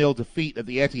 5-0 defeat at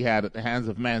the Etihad at the hands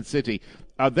of Man City.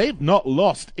 They've not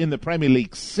lost in the Premier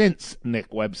League since,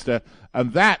 Nick Webster,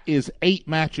 and that is 8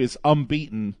 matches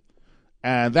unbeaten,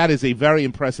 and that is a very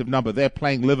impressive number. They're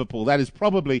playing Liverpool. That is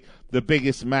probably the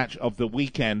biggest match of the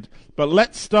weekend. But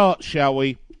let's start, shall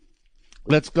we?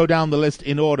 Let's go down the list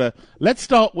in order. Let's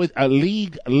start with a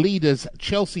league leaders,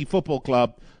 Chelsea Football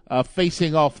Club,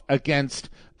 facing off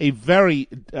against a very...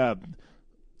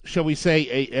 shall we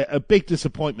say, a big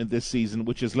disappointment this season,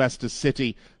 which is Leicester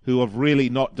City, who have really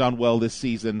not done well this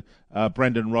season.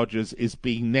 Brendan Rodgers is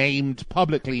being named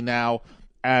publicly now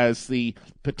as the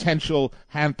potential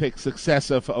handpicked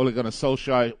successor for Ole Gunnar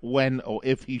Solskjaer when or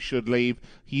if he should leave.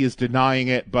 He is denying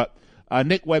it, but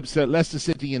Nick Webster, Leicester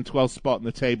City in 12th spot in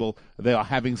the table. They are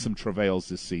having some travails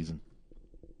this season.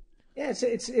 Yeah,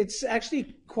 it's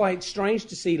actually quite strange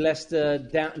to see Leicester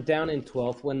down in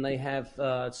 12th when they have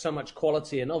so much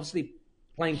quality. And obviously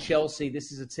playing Chelsea,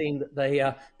 this is a team that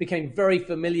they became very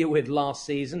familiar with last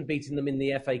season, beating them in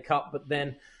the FA Cup, but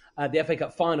then the FA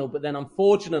Cup final, but then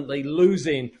unfortunately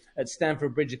losing at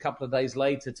Stamford Bridge a couple of days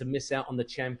later to miss out on the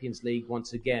Champions League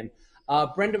once again.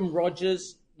 Brendan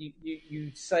Rodgers,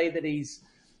 you say that he's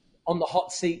on the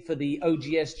hot seat for the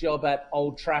OGS job at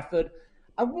Old Trafford.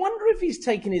 I wonder if he's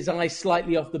taken his eye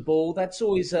slightly off the ball. That's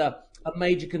always a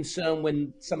major concern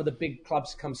when some of the big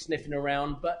clubs come sniffing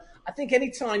around. But I think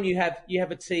any time you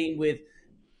have a team with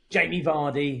Jamie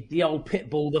Vardy, the old pit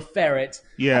bull, the ferret,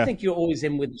 I think you're always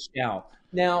in with a shout.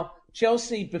 Now,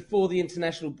 Chelsea, before the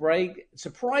international break,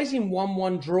 surprising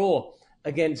 1-1 draw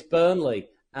against Burnley,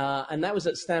 and that was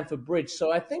at Stamford Bridge.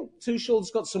 So I think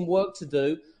Tuchel's got some work to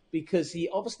do because he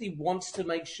obviously wants to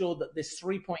make sure that this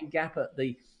 3-point gap at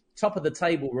the top of the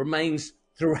table remains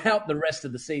throughout the rest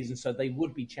of the season, so they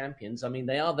would be champions. I mean,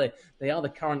 they are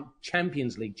the current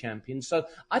Champions League champions. So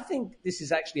I think this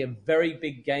is actually a very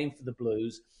big game for the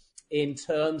Blues in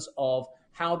terms of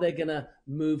how they're going to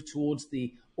move towards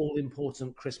the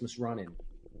all-important Christmas run-in.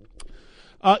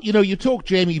 You talk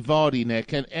Jamie Vardy,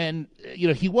 Nick, and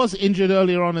he was injured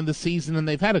earlier on in the season, and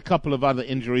they've had a couple of other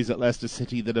injuries at Leicester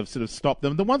City that have sort of stopped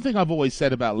them. The one thing I've always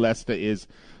said about Leicester is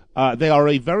They are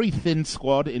a very thin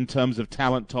squad in terms of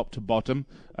talent top to bottom.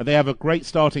 They have a great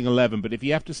starting 11, but if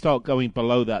you have to start going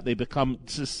below that, they become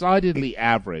decidedly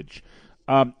average.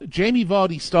 Jamie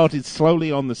Vardy started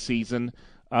slowly on the season,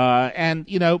 and,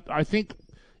 I think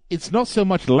it's not so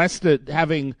much Leicester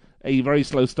having a very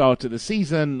slow start to the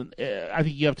season. I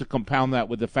think you have to compound that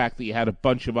with the fact that you had a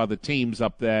bunch of other teams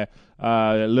up there,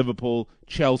 Liverpool,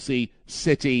 Chelsea,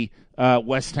 City,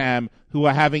 West Ham, who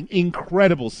are having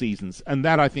incredible seasons, and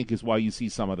that, I think, is why you see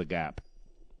some of the gap.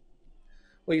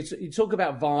 Well, you talk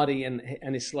about Vardy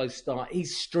and his slow start.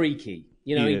 He's streaky.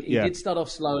 He did start off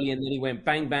slowly, and then he went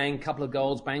bang, bang, couple of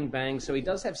goals, bang, bang. So he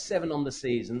does have 7 on the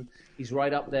season. He's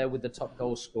right up there with the top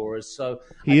goal scorers. So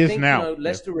I think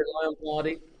Leicester rely on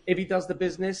Vardy. If he does the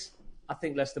business, I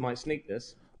think Leicester might sneak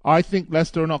this. I think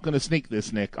Leicester are not going to sneak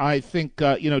this, Nick. I think,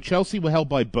 Chelsea were held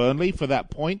by Burnley for that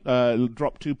point,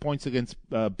 dropped 2 points against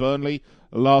Burnley,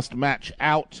 last match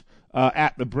out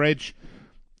at the Bridge.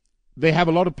 They have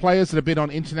a lot of players that have been on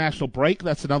international break.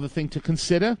 That's another thing to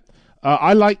consider.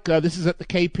 I like, this is at the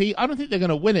KP. I don't think they're going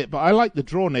to win it, but I like the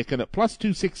draw, Nick, and at plus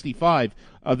 265,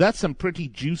 that's some pretty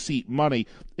juicy money.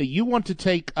 You want to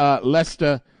take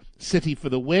Leicester City for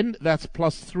the win, that's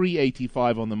plus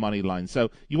 385 on the money line. So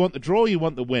you want the draw, you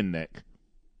want the win, Nick?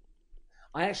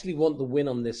 I actually want the win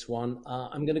on this one.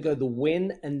 I'm going to go the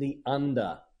win and the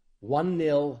under.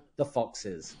 1-0, the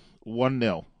Foxes.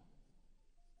 1-0.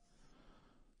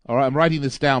 All right, I'm writing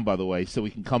this down, by the way, so we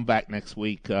can come back next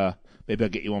week. Maybe I'll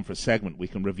get you on for a segment. We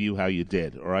can review how you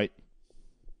did, all right?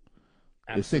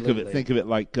 Absolutely. Think of it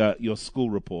like your school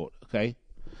report, okay?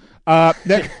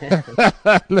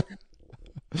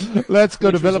 Let's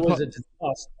go to Villa Park.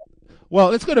 Well,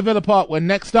 let's go to Villa Park, where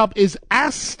next up is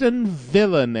Aston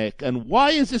Villa, Nick. And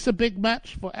why is this a big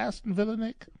match for Aston Villa,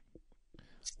 Nick?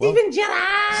 Steven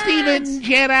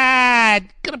Gerrard!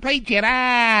 Gonna play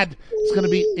Gerrard! It's gonna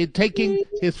be taking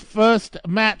his first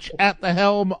match at the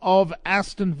helm of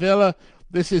Aston Villa.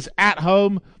 This is at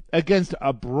home against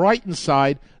a Brighton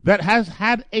side that has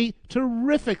had a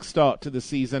terrific start to the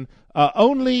season,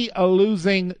 only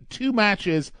losing 2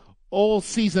 matches all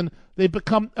season. They've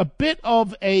become a bit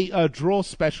of a draw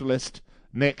specialist,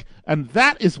 Nick, and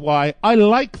that is why I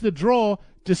like the draw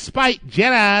despite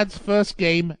Gerrard's first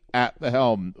game at the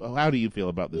helm. How do you feel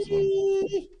about this one?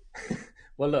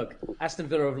 Well, look, Aston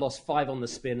Villa have lost 5 on the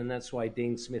spin, and that's why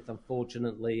Dean Smith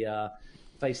unfortunately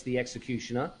faced the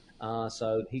executioner.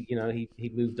 So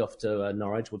he moved off to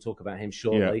Norwich. We'll talk about him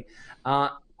shortly. Yeah.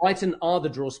 Brighton are the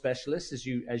draw specialists, as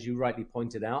you rightly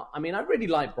pointed out. I mean, I really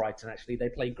like Brighton, actually. They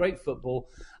play great football.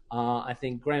 I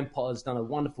think Graham Potter's done a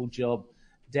wonderful job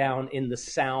down in the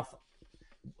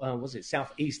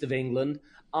southeast of England.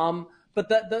 But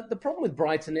the problem with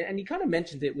Brighton, and you kind of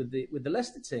mentioned it with the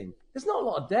Leicester team, there's not a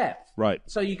lot of depth. Right.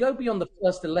 So you go beyond the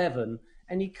first 11,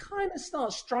 and you kind of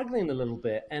start struggling a little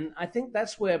bit. And I think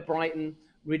that's where Brighton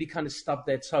really kind of stubbed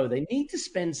their toe. They need to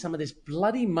spend some of this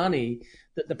bloody money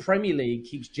that the Premier League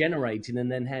keeps generating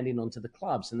and then handing on to the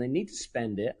clubs. And they need to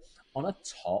spend it on a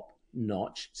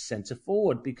top-notch centre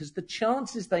forward, because the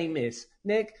chances they miss,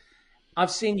 Nick,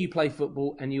 I've seen you play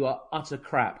football and you are utter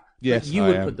crap. Yes, you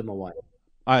would put them away.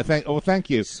 Thank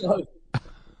you. So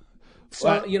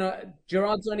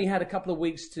Gerrard's only had a couple of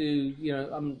weeks to,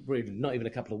 really not even a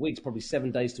couple of weeks, probably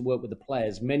 7 days to work with the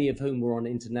players, many of whom were on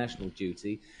international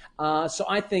duty. So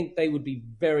I think they would be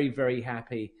very, very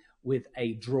happy with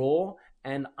a draw,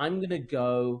 and I'm going to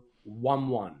go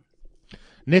 1-1.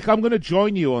 Nick, I'm going to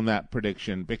join you on that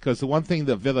prediction, because the one thing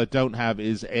that Villa don't have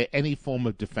is any form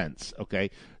of defense. Okay,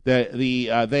 they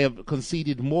have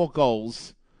conceded more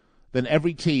goals than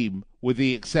every team, with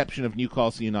the exception of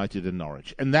Newcastle United and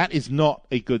Norwich, and that is not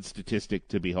a good statistic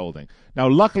to be holding. Now,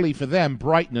 luckily for them,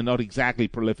 Brighton are not exactly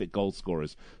prolific goal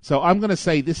scorers, so I'm going to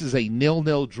say this is a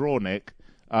 0-0 draw, Nick.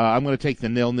 I'm going to take the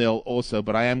 0-0 also,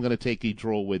 but I am going to take a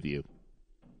draw with you.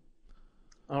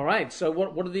 All right. So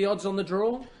what are the odds on the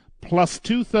draw? Plus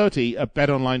 230 at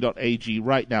betonline.ag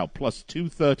right now, plus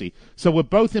 230. So we're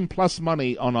both in plus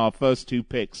money on our first 2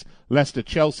 picks.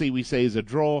 Leicester-Chelsea, we say, is a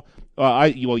draw.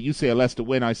 You say a Leicester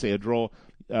win, I say a draw.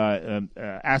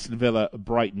 Aston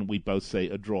Villa-Brighton, we both say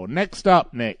a draw. Next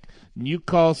up, Nick,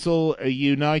 Newcastle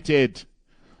United.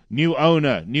 New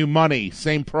owner, new money,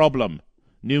 same problem.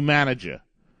 New manager.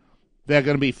 They're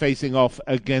going to be facing off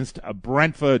against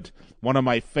Brentford, one of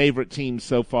my favorite teams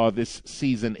so far this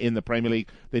season in the Premier League.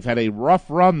 They've had a rough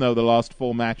run, though, the last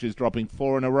 4 matches, dropping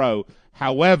 4 in a row.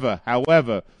 However,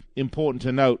 important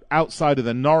to note, outside of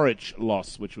the Norwich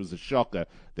loss, which was a shocker,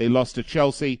 they lost to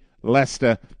Chelsea,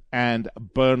 Leicester, and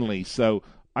Burnley. So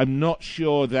I'm not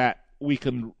sure that we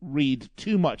can read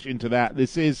too much into that.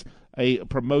 This is a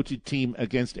promoted team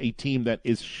against a team that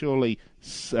is surely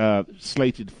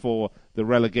slated for the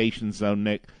relegation zone,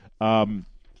 Nick.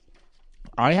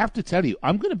 I have to tell you,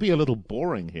 I'm going to be a little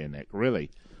boring here, Nick, really.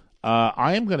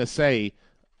 I am going to say,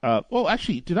 well,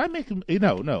 actually, did I make him?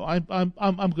 No,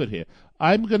 I'm good here.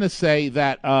 I'm going to say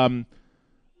that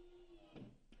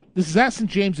this is at St.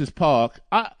 James's Park.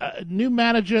 New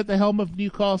manager at the helm of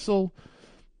Newcastle.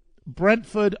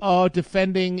 Brentford are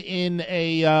defending in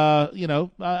a,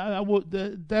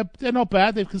 they're not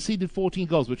bad. They've conceded 14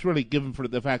 goals, which really, given for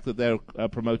the fact that they're a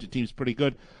promoted team, is pretty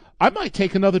good. I might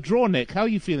take another draw, Nick. How are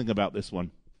you feeling about this one?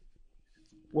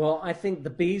 Well, I think the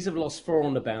Bees have lost 4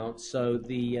 on the bounce, so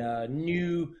the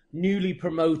newly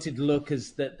promoted look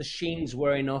is that the sheen's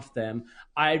wearing off them.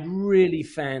 I'd really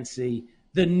fancy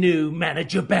the new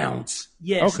manager bounce.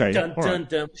 Yes, okay. Dun, dun,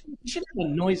 dun. We should have a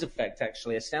noise effect,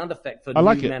 actually, a sound effect for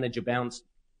new manager bounce.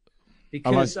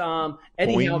 Because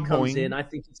Eddie Howe comes in. I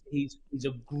think he's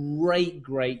a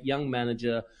great young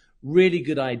manager, really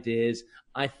good ideas.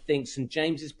 I think St.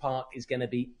 James's Park is going to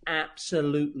be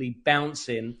absolutely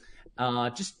bouncing.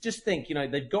 Just think,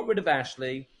 they've got rid of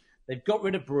Ashley, they've got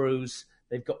rid of Bruce,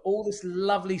 they've got all this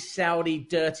lovely Saudi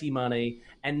dirty money,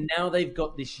 and now they've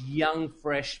got this young,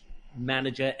 fresh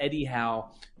manager, Eddie Howe,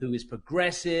 who is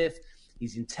progressive,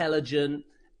 he's intelligent.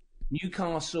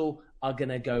 Newcastle are going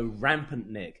to go rampant,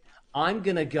 Nick. I'm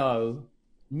going to go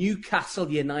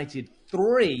Newcastle United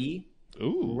 3,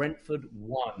 Brentford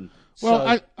 1.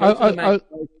 Well,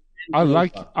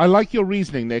 I like your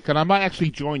reasoning, Nick, and I might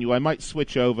actually join you. I might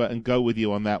switch over and go with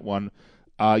you on that one.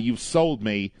 You've sold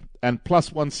me, and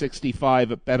plus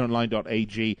 165 at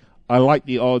betonline.ag. I like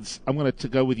the odds. I'm going to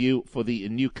go with you for the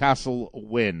Newcastle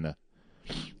win.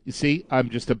 You see, I'm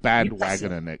just a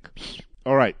bandwagoner, Nick.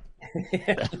 All right.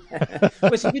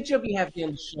 Well, it's a good job you have me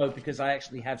on the show because I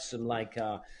actually have some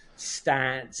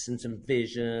stats and some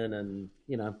vision and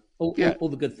all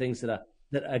the good things that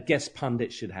a guest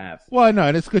pundit should have. Well, I know,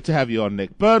 and it's good to have you on,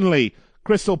 Nick. Burnley,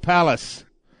 Crystal Palace.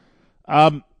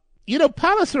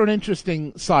 Palace are an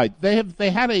interesting side. They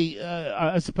had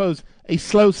I suppose, a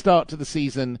slow start to the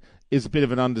season is a bit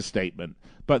of an understatement.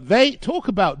 But they talk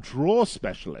about draw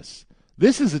specialists.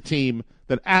 This is a team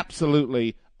that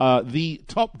absolutely the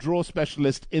top draw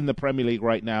specialist in the Premier League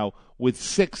right now with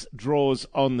 6 draws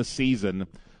on the season.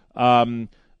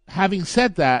 Having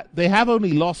said that, they have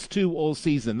only lost 2 all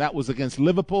season. That was against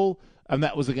Liverpool and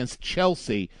that was against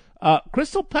Chelsea.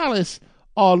 Crystal Palace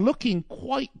are looking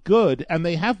quite good, and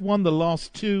they have won the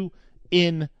last 2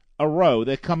 in a row.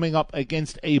 They're coming up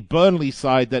against a Burnley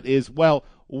side that is,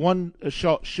 one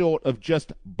shot short of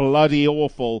just bloody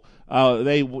awful.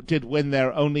 They did win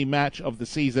their only match of the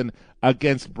season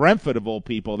against Brentford, of all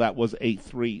people. That was a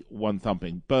 3-1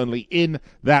 thumping. Burnley in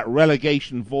that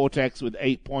relegation vortex with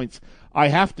 8 points. I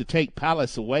have to take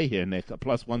Palace away here, Nick, at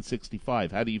plus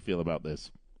 165. How do you feel about this?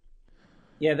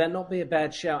 Yeah, that'd not be a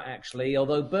bad shout, actually,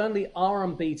 although Burnley are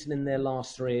unbeaten in their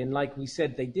last 3. And like we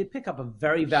said, they did pick up a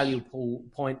very valuable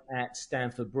point at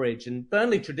Stamford Bridge. And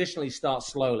Burnley traditionally starts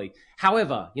slowly.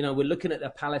 However, we're looking at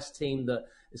a Palace team that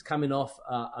is coming off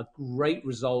a great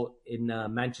result in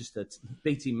Manchester,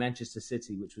 beating Manchester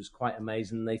City, which was quite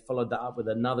amazing. They followed that up with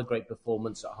another great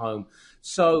performance at home.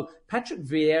 So Patrick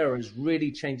Vieira is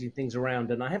really changing things around.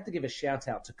 And I have to give a shout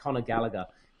out to Conor Gallagher.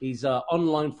 He's on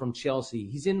loan from Chelsea.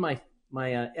 He's in my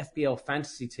FPL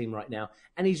fantasy team right now,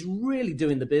 and he's really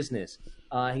doing the business.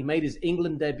 He made his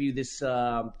England debut this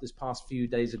past few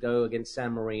days ago against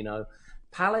San Marino.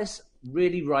 Palace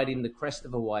really riding the crest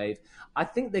of a wave. I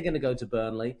think they're going to go to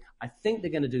Burnley. I think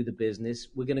they're going to do the business.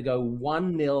 We're going to go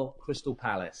 1-0 Crystal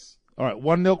Palace. All right,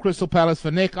 1-0 Crystal Palace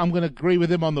for Nick. I'm going to agree with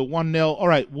him on the 1-0. All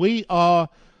right,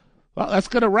 that's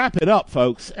going to wrap it up,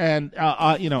 folks. And,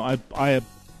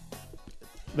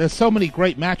 there's so many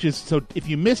great matches, so if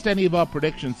you missed any of our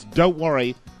predictions, don't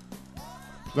worry.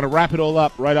 I'm going to wrap it all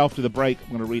up right after the break. I'm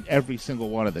going to read every single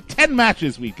one of the 10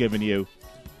 matches we've given you.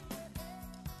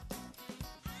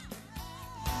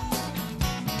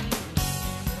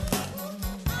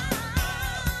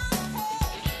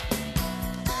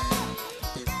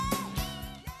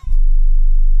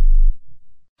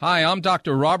 Hi, I'm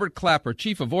Dr. Robert Clapper,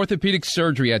 Chief of Orthopedic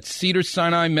Surgery at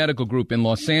Cedars-Sinai Medical Group in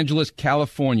Los Angeles,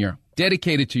 California.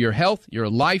 dedicated to your health, your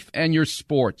life, and your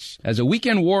sports. As a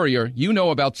weekend warrior, you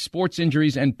know about sports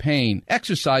injuries and pain.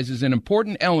 Exercise is an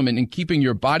important element in keeping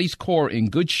your body's core in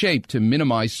good shape to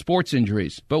minimize sports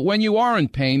injuries. But when you are in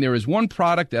pain, there is one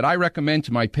product that I recommend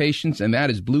to my patients, and that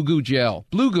is Blue Goo Gel.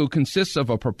 Blue Goo consists of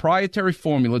a proprietary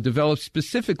formula developed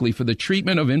specifically for the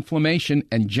treatment of inflammation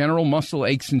and general muscle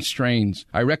aches and strains.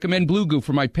 I recommend Blue Goo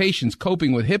for my patients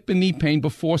coping with hip and knee pain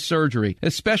before surgery,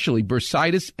 especially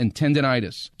bursitis and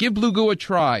tendinitis. Give Blue Goo a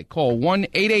try. Call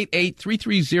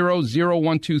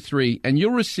 1-888-330-0123 and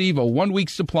you'll receive a 1-week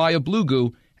supply of Blue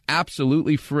Goo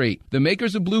absolutely free. The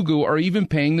makers of Blue Goo are even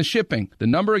paying the shipping. The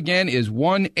number again is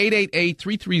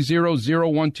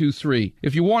 1-888-330-0123.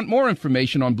 If you want more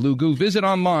information on Blue Goo, visit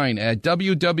online at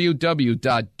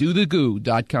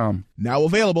www.dothegoo.com. Now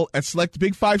available at select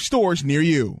Big 5 stores near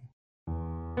you.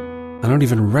 I don't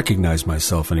even recognize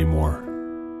myself anymore.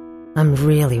 I'm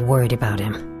really worried about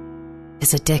him.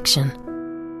 His addiction.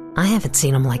 I haven't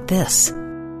seen him like this.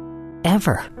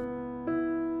 Ever.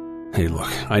 Hey, look,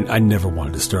 I never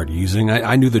wanted to start using.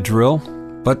 I knew the drill,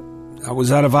 but I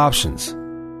was out of options.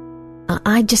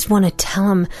 I just want to tell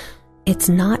him it's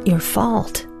not your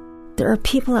fault. There are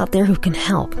people out there who can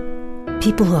help.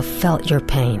 People who have felt your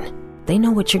pain. They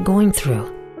know what you're going through.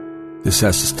 This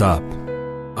has to stop.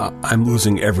 I'm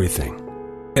losing everything.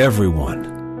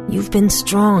 Everyone. You've been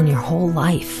strong your whole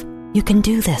life. You can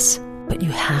do this, but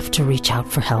you have to reach out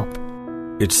for help.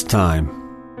 It's time.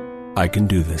 I can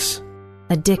do this.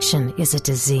 Addiction is a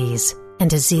disease, and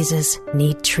diseases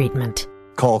need treatment.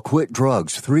 Call Quit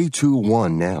Drugs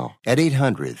 321 now at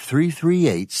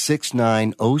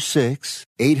 800-338-6906.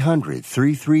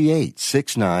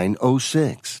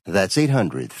 800-338-6906. That's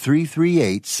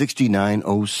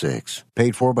 800-338-6906.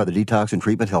 Paid for by the Detox and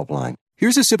Treatment Helpline.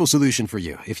 Here's a simple solution for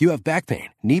you. If you have back pain,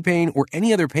 knee pain, or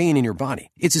any other pain in your body,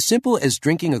 it's as simple as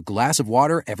drinking a glass of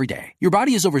water every day. Your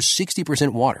body is over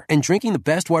 60% water, and drinking the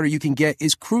best water you can get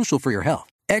is crucial for your health.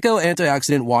 Echo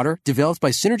Antioxidant Water, developed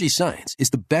by Synergy Science, is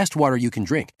the best water you can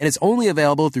drink, and it's only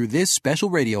available through this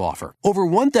special radio offer. Over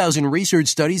 1,000 research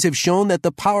studies have shown that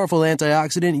the powerful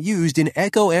antioxidant used in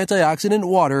Echo Antioxidant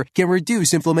Water can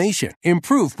reduce inflammation,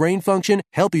 improve brain function,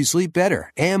 help you sleep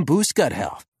better, and boost gut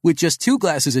health. With just 2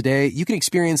 glasses a day, you can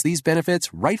experience these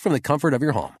benefits right from the comfort of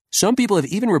your home. Some people have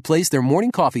even replaced their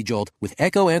morning coffee jolt with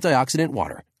Echo Antioxidant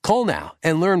Water. Call now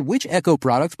and learn which Echo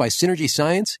product by Synergy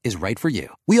Science is right for you.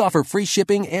 We offer free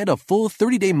shipping and a full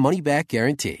 30-day money-back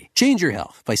guarantee. Change your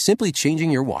health by simply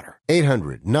changing your water.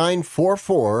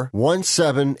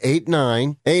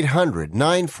 800-944-1789.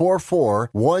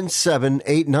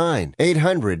 800-944-1789.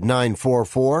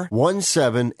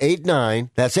 800-944-1789.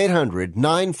 That's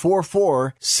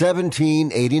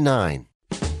 800-944-1789.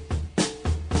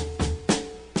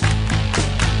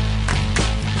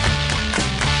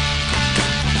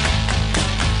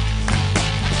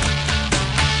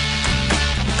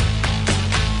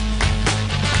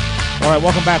 All right,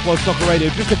 welcome back, World Soccer Radio.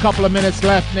 Just a couple of minutes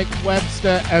left. Nick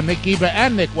Webster and Nick Geber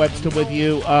and Nick Webster with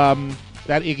you.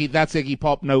 That's Iggy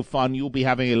Pop, no fun. You'll be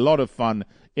having a lot of fun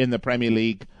in the Premier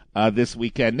League this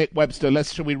weekend. Nick Webster,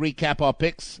 should we recap our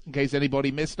picks in case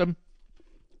anybody missed them?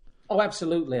 Oh,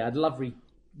 absolutely. I'd love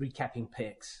recapping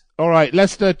picks. All right,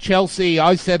 Leicester, Chelsea.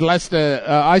 I said Leicester.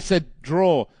 I said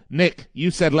draw. Nick, you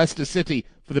said Leicester City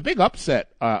for the big upset,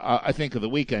 I think, of the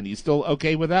weekend. You still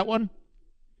okay with that one?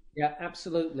 Yeah,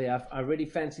 absolutely. I really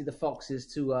fancy the Foxes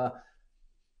to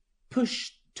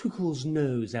push Tuchel's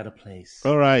nose out of place.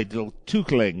 All right, little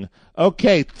Tuchling.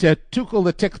 Okay, tickle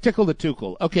the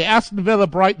Tuchel. Okay, Aston Villa,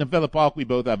 Brighton at Villa Park, we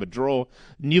both have a draw.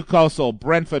 Newcastle,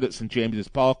 Brentford at St James's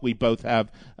Park, we both have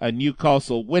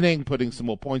Newcastle winning, putting some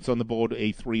more points on the board,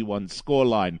 a 3-1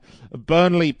 scoreline.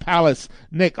 Burnley, Palace.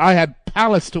 Nick, I had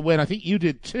Palace to win. I think you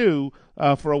did too,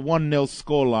 for a 1-0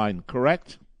 scoreline,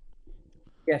 correct?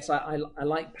 Yes, I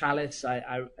like Palace.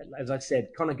 I as I said,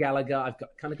 Conor Gallagher, I've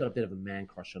got a bit of a man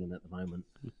crush on him at the moment.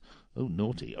 Oh,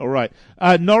 naughty. All right.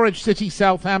 Norwich City,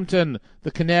 Southampton.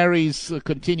 The Canaries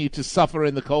continue to suffer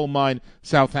in the coal mine.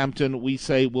 Southampton, we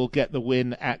say, will get the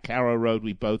win at Carrow Road.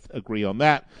 We both agree on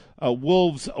that.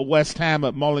 Wolves, West Ham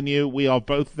at Molineux. We are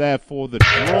both there for the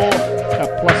draw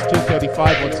at plus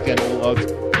 235. Once again, all odds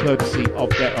courtesy of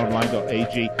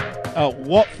betonline.ag.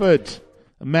 Watford,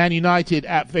 Man United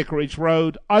at Vicarage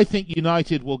Road. I think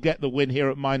United will get the win here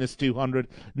at minus 200.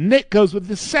 Nick goes with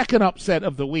the second upset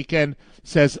of the weekend,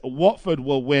 says Watford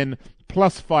will win,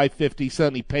 plus 550.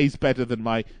 Certainly pays better than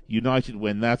my United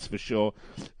win, that's for sure.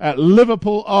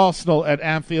 Liverpool, Arsenal at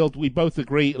Anfield. We both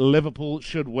agree Liverpool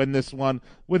should win this one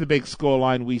with a big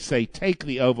scoreline. We say take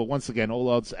the over. Once again, all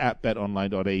odds at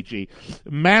betonline.ag.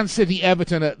 Man City,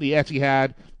 Everton at the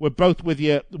Etihad. We're both with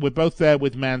you. We're both there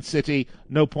with Man City.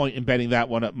 No point in betting that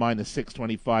one at minus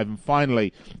 625. And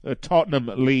finally, Tottenham,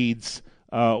 Leeds.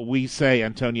 We say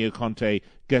Antonio Conte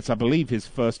gets, I believe, his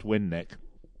first win, Nick.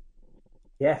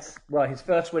 Yes, well, his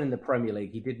first win in the Premier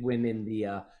League. He did win in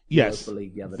the Yes, Europa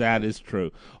League the other that day. is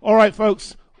true. All right,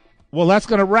 folks. Well, that's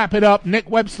going to wrap it up. Nick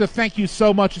Webster, thank you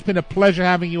so much. It's been a pleasure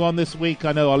having you on this week.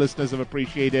 I know our listeners have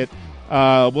appreciated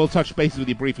it. We'll touch bases with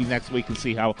you briefly next week and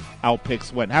see how our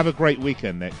picks went. Have a great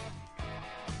weekend, Nick.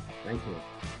 Thank you.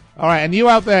 All right, and you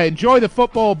out there, enjoy the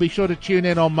football. Be sure to tune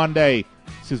in on Monday.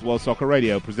 This is World Soccer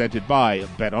Radio, presented by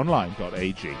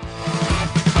betonline.ag.